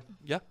federal,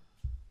 ¿ya?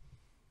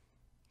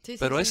 Sí,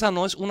 pero sí, esa sí.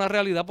 no es una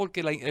realidad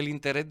porque el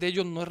interés de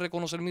ellos no es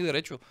reconocer mi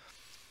derecho.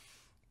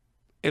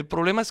 El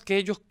problema es que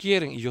ellos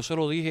quieren, y yo se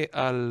lo dije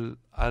al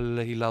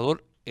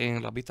legislador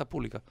en las vistas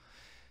públicas,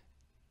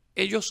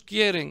 ellos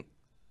quieren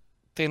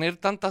tener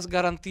tantas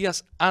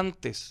garantías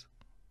antes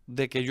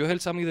de que yo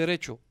ejerza mi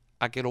derecho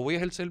a que lo voy a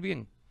ejercer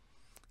bien,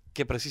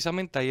 que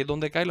precisamente ahí es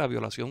donde cae la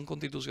violación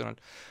constitucional.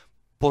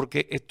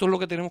 Porque esto es lo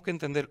que tenemos que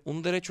entender,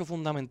 un derecho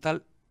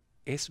fundamental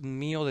es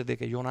mío desde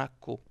que yo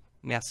nazco,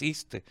 me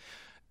asiste.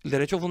 El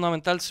derecho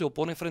fundamental se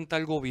opone frente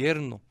al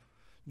gobierno.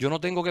 Yo no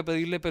tengo que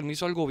pedirle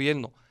permiso al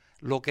gobierno.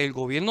 Lo que el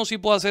gobierno sí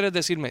puede hacer es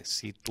decirme,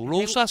 si tú lo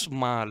usas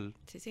mal.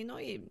 Sí, sí,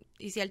 ¿no? Y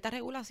cierta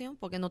regulación,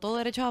 porque no todo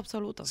derecho es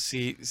absoluto.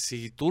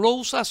 Si tú lo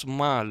usas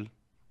mal,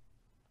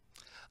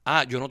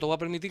 yo no te voy a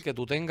permitir que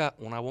tú tengas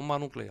una bomba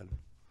nuclear.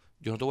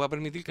 Yo no te voy a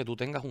permitir que tú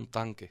tengas un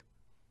tanque.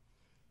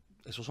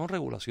 Eso son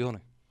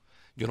regulaciones.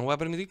 Yo no voy a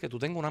permitir que tú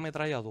tengas una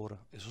ametralladora.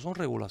 Eso son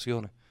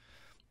regulaciones.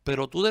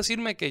 Pero tú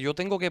decirme que yo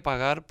tengo que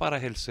pagar para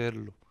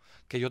ejercerlo,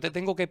 que yo te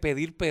tengo que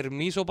pedir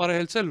permiso para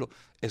ejercerlo,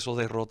 eso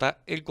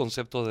derrota el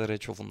concepto de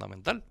derecho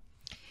fundamental.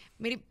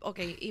 Mire, ok,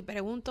 y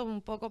pregunto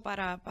un poco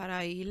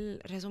para ir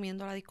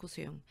resumiendo la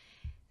discusión.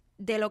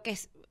 De lo que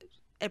es,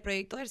 el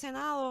proyecto del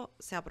Senado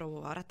se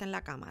aprobó, ahora está en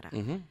la Cámara.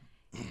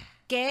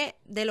 ¿Qué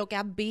de lo que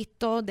has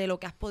visto, de lo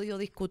que has podido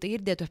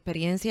discutir, de tu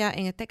experiencia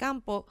en este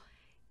campo,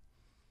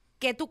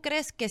 qué tú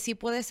crees que sí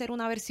puede ser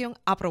una versión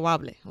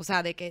aprobable? O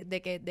sea, de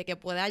que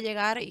pueda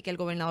llegar y que el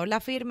gobernador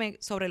la firme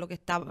sobre lo que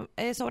está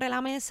sobre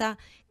la mesa.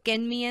 ¿Qué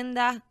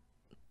enmiendas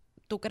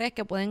tú crees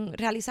que pueden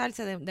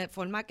realizarse de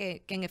forma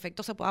que en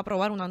efecto se pueda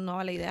aprobar una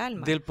nueva ley de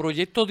armas? Del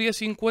proyecto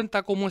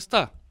 1050, ¿cómo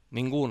está?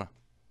 Ninguna.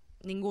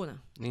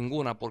 Ninguna.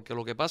 Ninguna, porque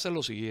lo que pasa es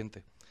lo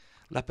siguiente.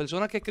 Las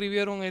personas que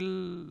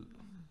escribieron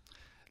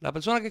la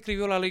persona que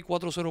escribió la ley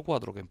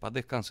 404, que en paz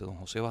descanse, don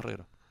José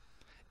Barrera,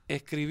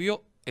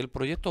 escribió el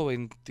proyecto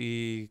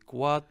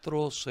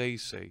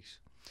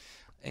 2466.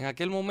 En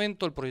aquel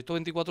momento el proyecto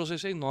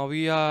 2466 no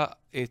había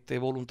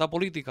voluntad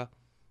política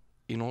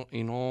y no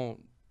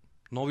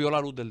vio la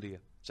luz del día.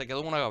 Se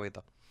quedó en una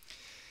gaveta.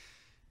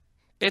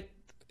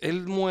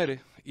 Él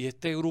muere y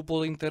este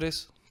grupo de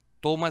interés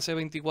toma ese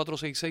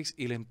 2466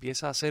 y le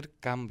empieza a hacer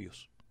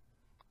cambios,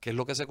 que es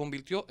lo que se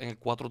convirtió en el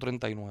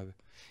 439.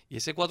 Y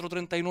ese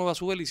 439 a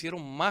su vez le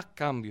hicieron más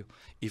cambios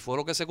y fue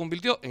lo que se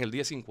convirtió en el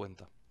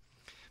 1050.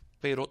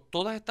 Pero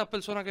todas estas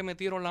personas que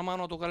metieron la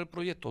mano a tocar el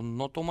proyecto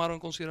no tomaron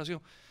en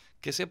consideración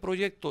que ese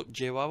proyecto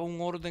llevaba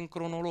un orden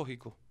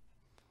cronológico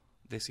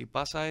de si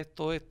pasa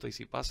esto, y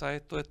si pasa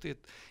esto, y esto.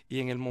 Y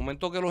en el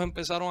momento que los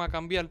empezaron a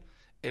cambiar,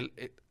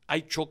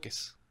 hay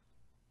choques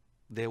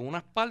de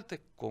unas partes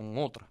con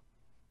otras,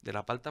 de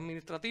la parte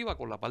administrativa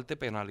con la parte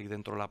penal y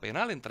dentro de la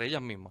penal entre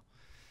ellas mismas.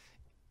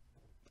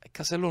 Hay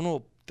que hacerlo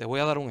nuevo. Te voy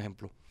a dar un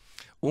ejemplo.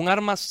 Un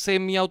arma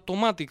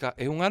semiautomática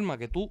es un arma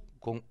que tú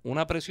con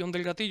una presión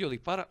del gatillo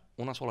dispara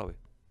una sola vez.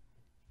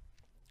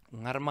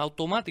 Un arma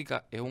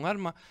automática es un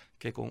arma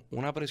que con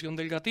una presión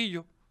del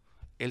gatillo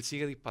él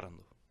sigue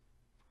disparando.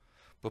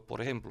 Pues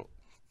por ejemplo,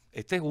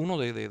 este es uno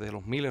de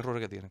los 1000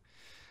 errores que tienen.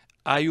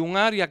 Hay un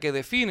área que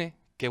define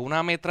que una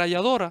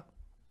ametralladora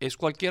es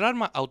cualquier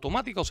arma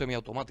automática o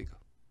semiautomática.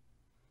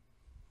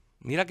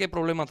 Mira qué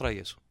problema trae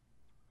eso.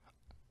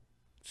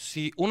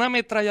 Si una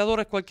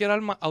ametralladora es cualquier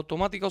arma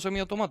automática o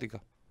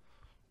semiautomática,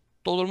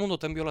 todo el mundo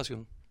está en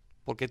violación.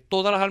 Porque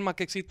todas las armas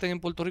que existen en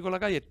Puerto Rico en la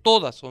calle,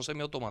 todas son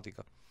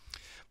semiautomáticas.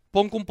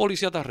 Pon que un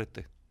policía te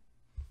arreste.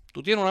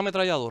 Tú tienes una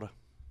ametralladora.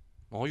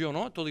 No, yo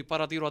no, esto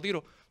dispara tiro a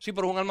tiro. Sí,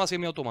 pero es un arma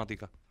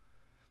semiautomática.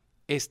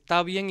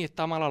 Está bien y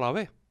está mal a la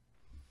vez.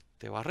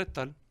 Te va a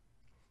arrestar,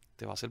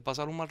 te va a hacer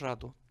pasar un mal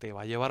rato, te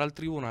va a llevar al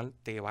tribunal,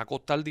 te va a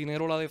costar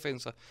dinero la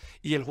defensa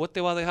y el juez te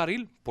va a dejar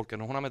ir porque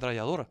no es una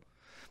ametralladora.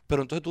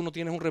 Pero entonces tú no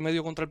tienes un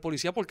remedio contra el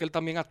policía porque él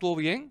también actuó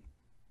bien,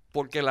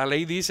 porque la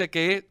ley dice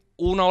que es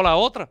una o la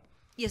otra.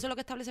 Y eso es lo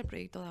que establece el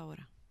proyecto de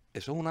ahora.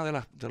 Eso es una de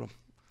los...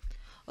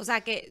 O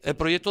sea que... El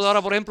proyecto de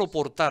ahora, por ejemplo,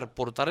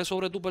 portar es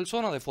sobre tu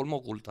persona de forma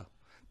oculta.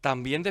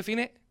 También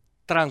define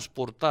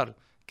transportar,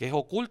 que es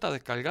oculta,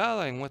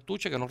 descargada en un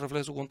estuche que no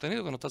refleje su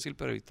contenido, que no está así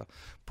prevista.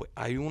 Pues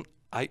hay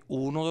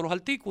uno de los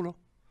artículos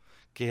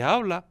que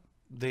habla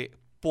de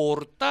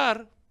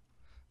portar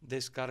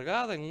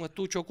descargada en un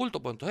estuche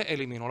oculto. Pues entonces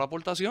eliminó la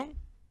aportación.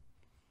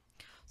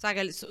 O sea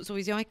que su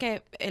visión es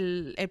que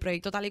el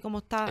proyecto tal y como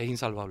está... Es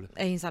insalvable.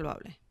 Es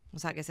insalvable. O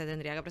sea que se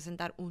tendría que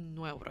presentar un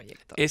nuevo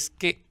proyecto. Es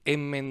que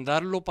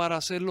enmendarlo para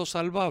hacerlo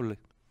salvable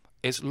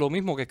es lo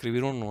mismo que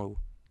escribir un nuevo.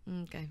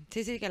 Okay.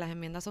 Sí, que las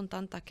enmiendas son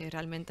tantas que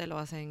realmente lo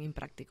hacen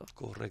impráctico.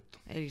 Correcto.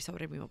 El ir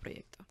sobre el mismo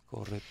proyecto.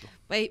 Correcto.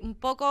 Pues un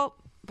poco,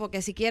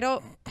 porque si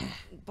quiero,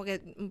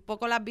 porque un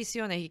poco las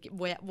visiones, y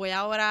voy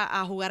ahora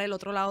a jugar el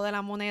otro lado de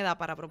la moneda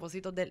para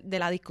propósitos de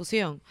la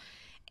discusión.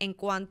 En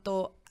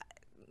cuanto,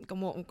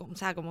 como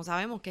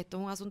sabemos que esto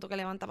es un asunto que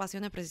levanta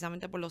pasiones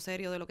precisamente por lo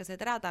serio de lo que se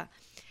trata,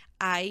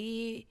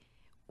 hay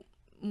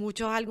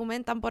muchos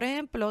argumentan, por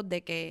ejemplo,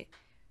 de que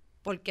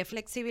 ¿por qué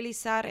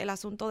flexibilizar el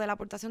asunto de la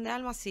aportación de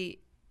armas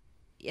si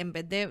en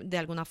vez de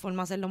alguna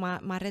forma hacerlo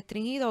más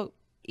restringido,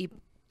 y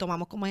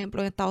tomamos como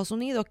ejemplo en Estados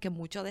Unidos que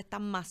muchas de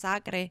estas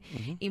masacres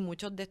y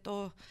muchos de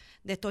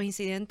estos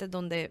incidentes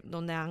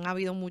donde han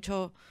habido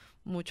muchos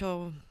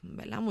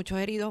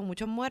heridos,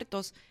 muchos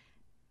muertos,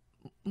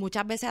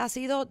 muchas veces ha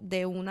sido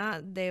de una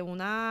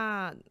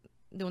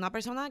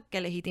persona que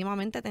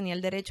legítimamente tenía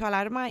el derecho al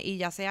arma, y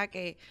ya sea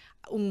que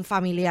un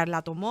familiar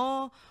la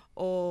tomó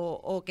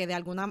o que de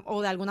alguna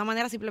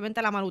manera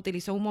simplemente la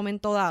malutilizó en un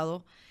momento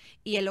dado.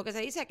 Y es lo que se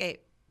dice,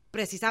 que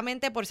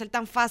precisamente por ser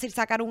tan fácil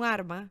sacar un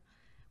arma,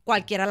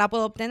 cualquiera la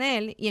puede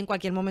obtener y en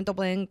cualquier momento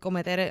pueden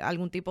cometer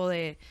algún tipo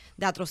de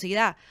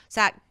atrocidad. O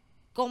sea,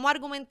 ¿cómo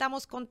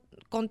argumentamos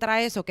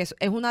contra eso? Que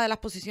es una de las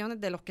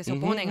posiciones de los que se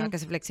oponen a que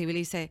se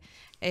flexibilice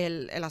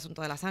el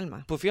asunto de las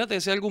armas. Pues fíjate,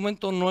 ese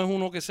argumento no es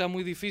uno que sea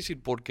muy difícil,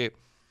 porque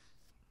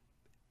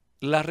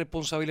la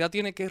responsabilidad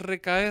tiene que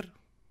recaer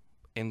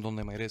en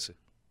donde merece.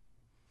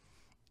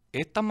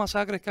 Estas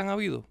masacres que han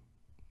habido,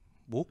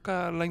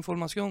 busca la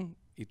información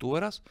y tú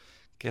verás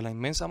que la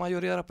inmensa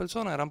mayoría de las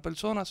personas eran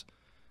personas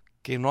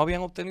que no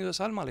habían obtenido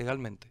esa arma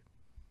legalmente,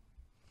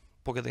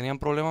 porque tenían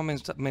problemas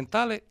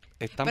mentales,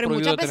 están pero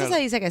prohibidos. Pero muchas veces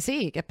se dice que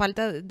sí, que es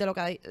parte de lo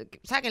que hay,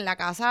 o sea, que en la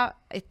casa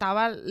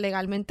estaba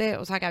legalmente,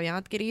 o sea, que habían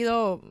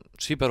adquirido...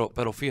 Sí,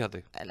 pero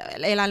fíjate.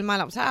 El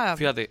arma, o sea,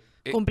 fíjate,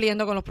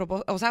 cumpliendo con los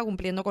propósitos, o sea,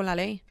 cumpliendo con la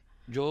ley.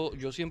 Yo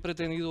siempre he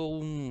tenido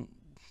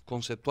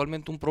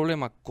conceptualmente un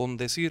problema con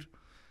decir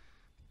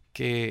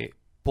que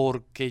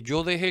porque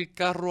yo dejé el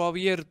carro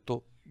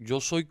abierto,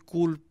 yo soy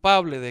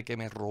culpable de que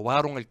me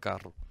robaron el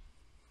carro.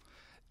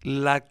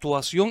 La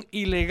actuación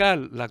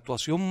ilegal, la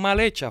actuación mal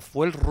hecha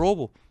fue el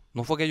robo,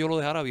 no fue que yo lo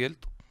dejara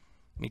abierto.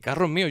 Mi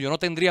carro es mío, yo no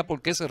tendría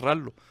por qué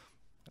cerrarlo.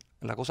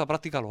 En la cosa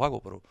práctica lo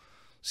hago, pero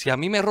si a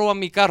mí me roban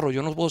mi carro,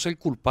 yo no puedo ser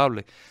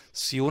culpable.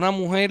 Si una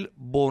mujer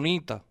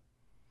bonita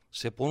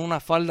se pone una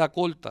falda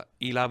corta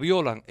y la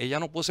violan, ella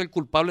no puede ser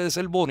culpable de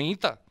ser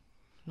bonita.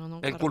 No,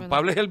 el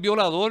culpable es el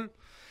violador.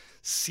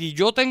 Si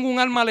yo tengo un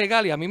arma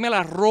legal y a mí me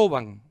la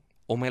roban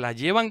o me la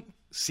llevan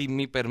sin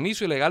mi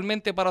permiso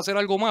ilegalmente para hacer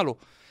algo malo,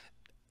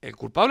 el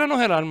culpable no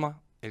es el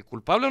arma, el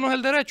culpable no es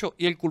el derecho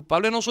y el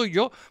culpable no soy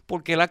yo,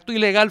 porque el acto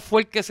ilegal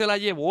fue el que se la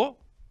llevó. O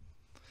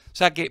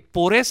sea que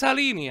por esa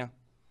línea,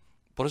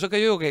 por eso es que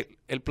yo digo que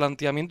el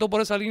planteamiento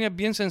por esa línea es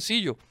bien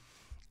sencillo.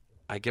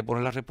 Hay que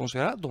poner la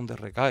responsabilidad donde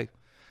recae.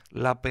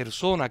 La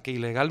persona que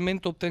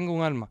ilegalmente obtenga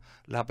un arma,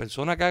 la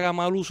persona que haga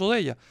mal uso de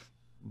ella,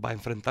 va a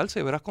enfrentarse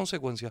y verás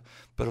consecuencias.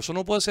 Pero eso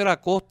no puede ser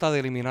a costa de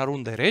eliminar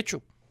un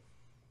derecho,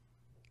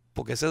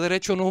 porque ese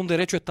derecho no es un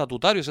derecho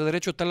estatutario, ese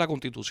derecho está en la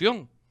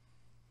Constitución.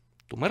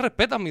 Tú me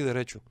respetas mi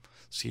derecho.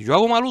 Si yo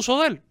hago mal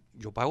uso de él,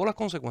 yo pago las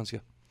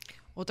consecuencias.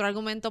 Otro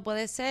argumento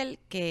puede ser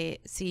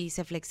que si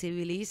se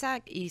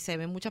flexibiliza, y se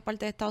ve en muchas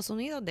partes de Estados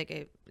Unidos, de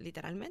que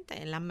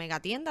literalmente en las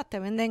megatiendas te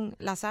venden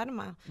las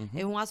armas.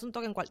 Es un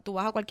asunto que tú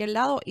vas a cualquier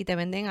lado y te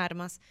venden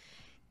armas.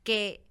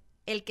 Que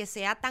el que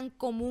sea tan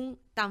común,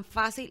 tan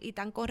fácil y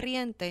tan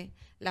corriente,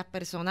 las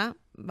personas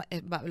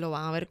lo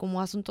van a ver como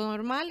un asunto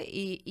normal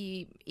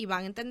y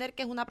van a entender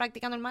que es una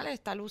práctica normal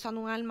estar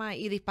usando un arma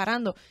y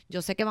disparando.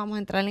 Yo sé que vamos a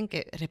entrar en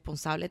que es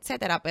responsable,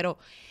 etcétera, pero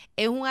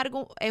es un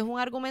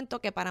argumento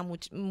que para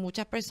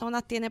muchas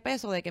personas tiene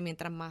peso, de que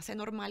mientras más se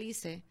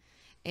normalice,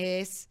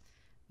 es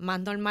más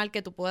normal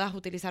que tú puedas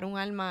utilizar un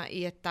arma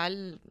y estar,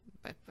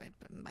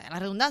 vaya la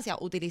redundancia,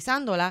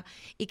 utilizándola,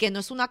 y que no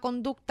es una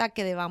conducta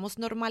que debamos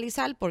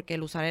normalizar, porque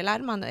el usar el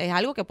arma es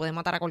algo que puede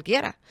matar a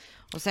cualquiera.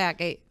 O sea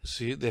que...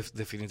 Sí,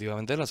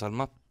 definitivamente las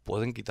armas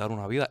pueden quitar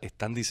una vida,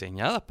 están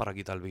diseñadas para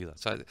quitar vida. O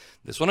sea, de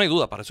eso no hay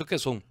duda, para eso es que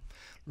son.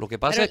 Lo que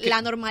pasa es que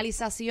la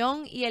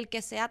normalización y el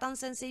que sea tan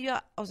sencillo,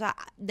 o sea,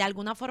 de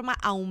alguna forma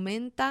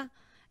aumenta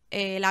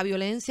la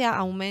violencia,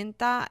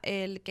 aumenta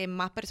el que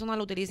más personas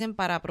lo utilicen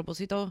para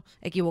propósitos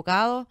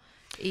equivocados.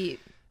 Y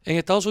en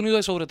Estados Unidos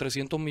hay sobre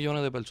 300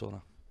 millones de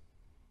personas.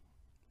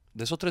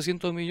 De esos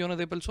 300 millones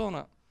de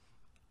personas,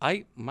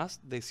 hay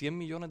más de 100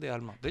 millones de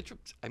armas. De hecho,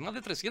 hay más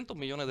de 300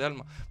 millones de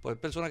armas, pues hay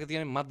personas que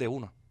tienen más de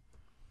una.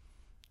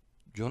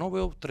 Yo no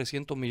veo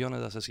 300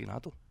 millones de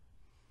asesinatos.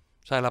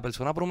 O sea, la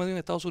persona promedio en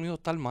Estados Unidos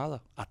está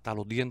armada hasta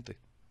los dientes.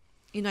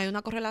 Y no hay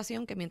una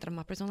correlación que mientras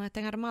más personas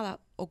estén armadas,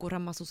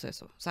 ocurran más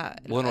sucesos. O sea,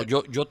 bueno,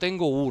 yo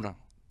tengo una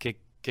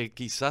que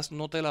quizás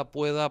no te la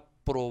pueda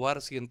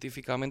probar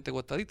científicamente o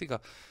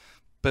estadística,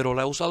 pero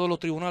la he usado en los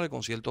tribunales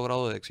con cierto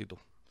grado de éxito.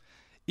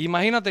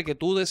 Imagínate que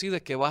tú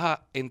decides que vas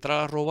a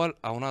entrar a robar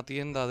a una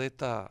tienda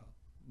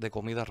de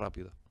comida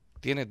rápida.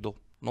 Tienes dos.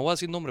 No voy a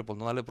decir nombre por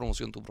no darle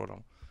promoción a tu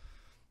programa.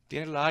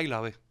 Tienes la A y la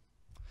B.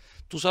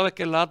 Tú sabes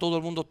que en la A todo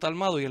el mundo está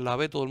armado y en la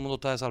B todo el mundo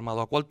está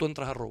desarmado. ¿A cuál tú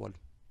entras a robar?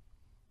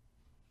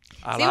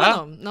 ¿A sí, la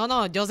A? Bueno,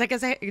 no, yo sé que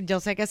ese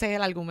es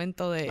el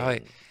argumento de... A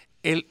ver,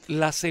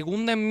 la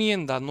segunda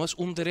enmienda no es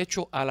un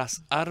derecho a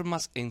las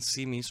armas en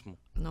sí mismo.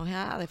 No es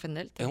a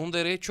defenderte. Es un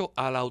derecho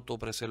a la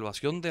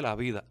autopreservación de la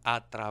vida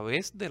a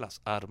través de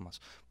las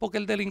armas. Porque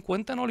el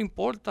delincuente no le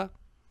importa.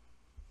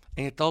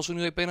 En Estados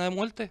Unidos hay pena de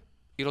muerte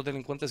y los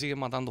delincuentes siguen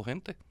matando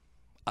gente,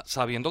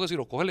 sabiendo que si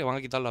los cogen le van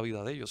a quitar la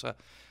vida de ellos. O sea,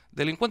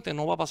 delincuente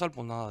no va a pasar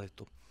por nada de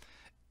esto.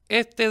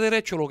 Este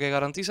derecho lo que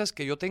garantiza es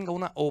que yo tenga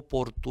una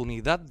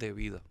oportunidad de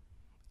vida.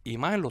 Y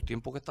más en los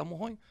tiempos que estamos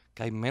hoy,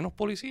 que hay menos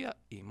policía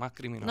y más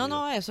criminalidad.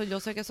 No, eso, yo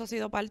sé que eso ha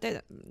sido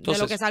parte de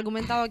lo que se ha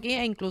argumentado aquí,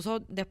 e incluso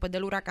después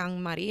del huracán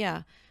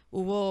María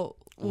hubo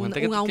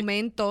un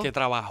aumento. Que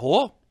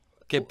trabajó,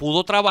 que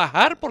pudo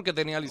trabajar porque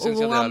tenía licencia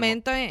de arma. Hubo un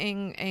aumento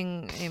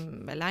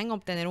 ¿verdad? En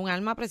obtener un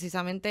arma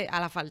precisamente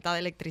a la falta de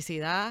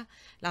electricidad,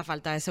 la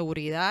falta de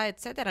seguridad,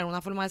 etcétera. Era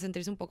una forma de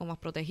sentirse un poco más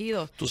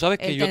protegido. Tú sabes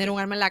que tener un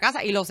arma en la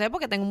casa. Y lo sé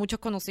porque tengo muchos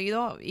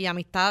conocidos y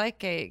amistades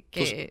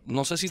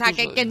no sé si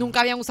que nunca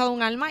habían usado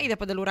un arma y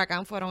después del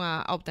huracán fueron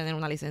a obtener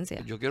una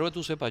licencia. Yo quiero que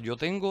tú sepas, yo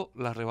tengo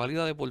la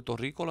reválida de Puerto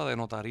Rico, la de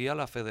notaría,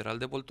 la federal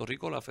de Puerto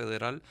Rico, la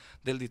federal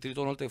del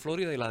Distrito Norte de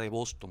Florida y la de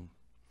Boston.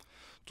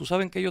 ¿Tú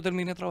sabes que yo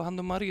terminé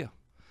trabajando en María?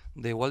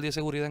 De guardia de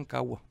seguridad en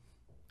Cagua,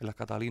 en las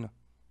Catalinas,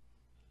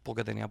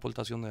 porque tenía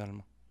aportación de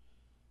armas,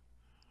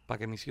 para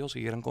que mis hijos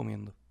siguieran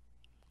comiendo.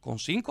 Con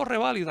 5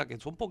 reválidas, que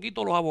son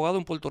poquitos los abogados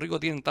en Puerto Rico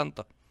que tienen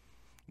tantas.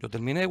 Yo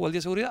terminé de guardia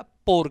de seguridad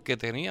porque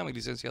tenía mi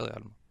licencia de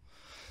armas.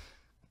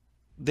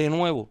 De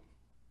nuevo,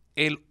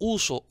 el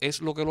uso es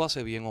lo que lo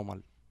hace bien o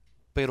mal,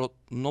 pero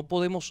no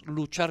podemos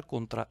luchar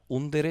contra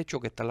un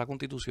derecho que está en la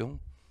Constitución.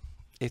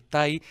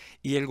 Está ahí,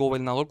 y el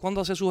gobernador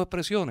cuando hace sus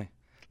expresiones,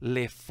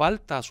 le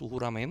falta a su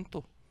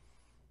juramento.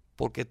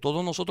 Porque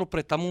todos nosotros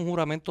prestamos un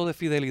juramento de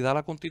fidelidad a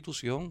la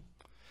Constitución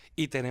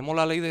y tenemos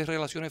la Ley de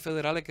Relaciones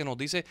Federales que nos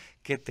dice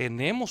que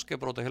tenemos que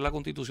proteger la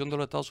Constitución de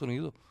los Estados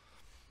Unidos.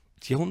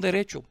 Si es un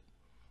derecho,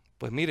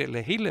 pues mire,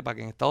 legisle para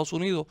que en Estados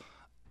Unidos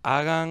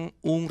hagan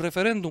un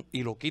referéndum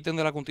y lo quiten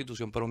de la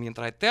Constitución. Pero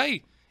mientras esté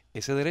ahí,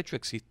 ese derecho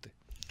existe.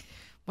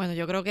 Bueno,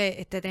 yo creo que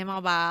este tema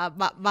va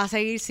a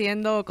seguir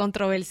siendo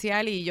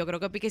controversial y yo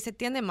creo que pique y se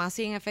extiende más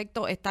si en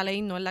efecto esta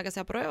ley no es la que se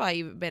aprueba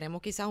y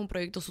veremos quizás un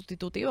proyecto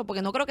sustitutivo,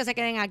 porque no creo que se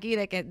queden aquí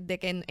de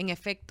que en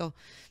efecto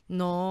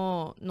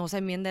no se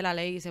enmiende la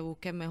ley y se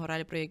busque mejorar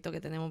el proyecto que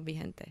tenemos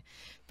vigente.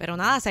 Pero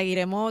nada,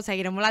 seguiremos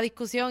la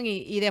discusión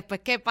y después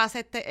que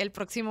pase el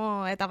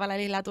próximo etapa de la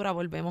legislatura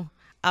volvemos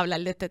a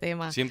hablar de este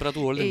tema. Siempre a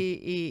tu orden.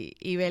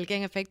 Y ver que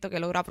en efecto que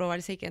logra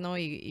aprobarse y que no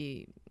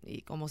y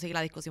cómo sigue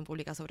la discusión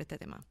pública sobre este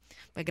tema.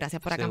 Pues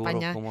gracias por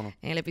acompañar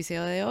en el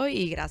episodio de hoy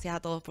y gracias a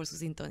todos por su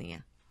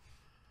sintonía.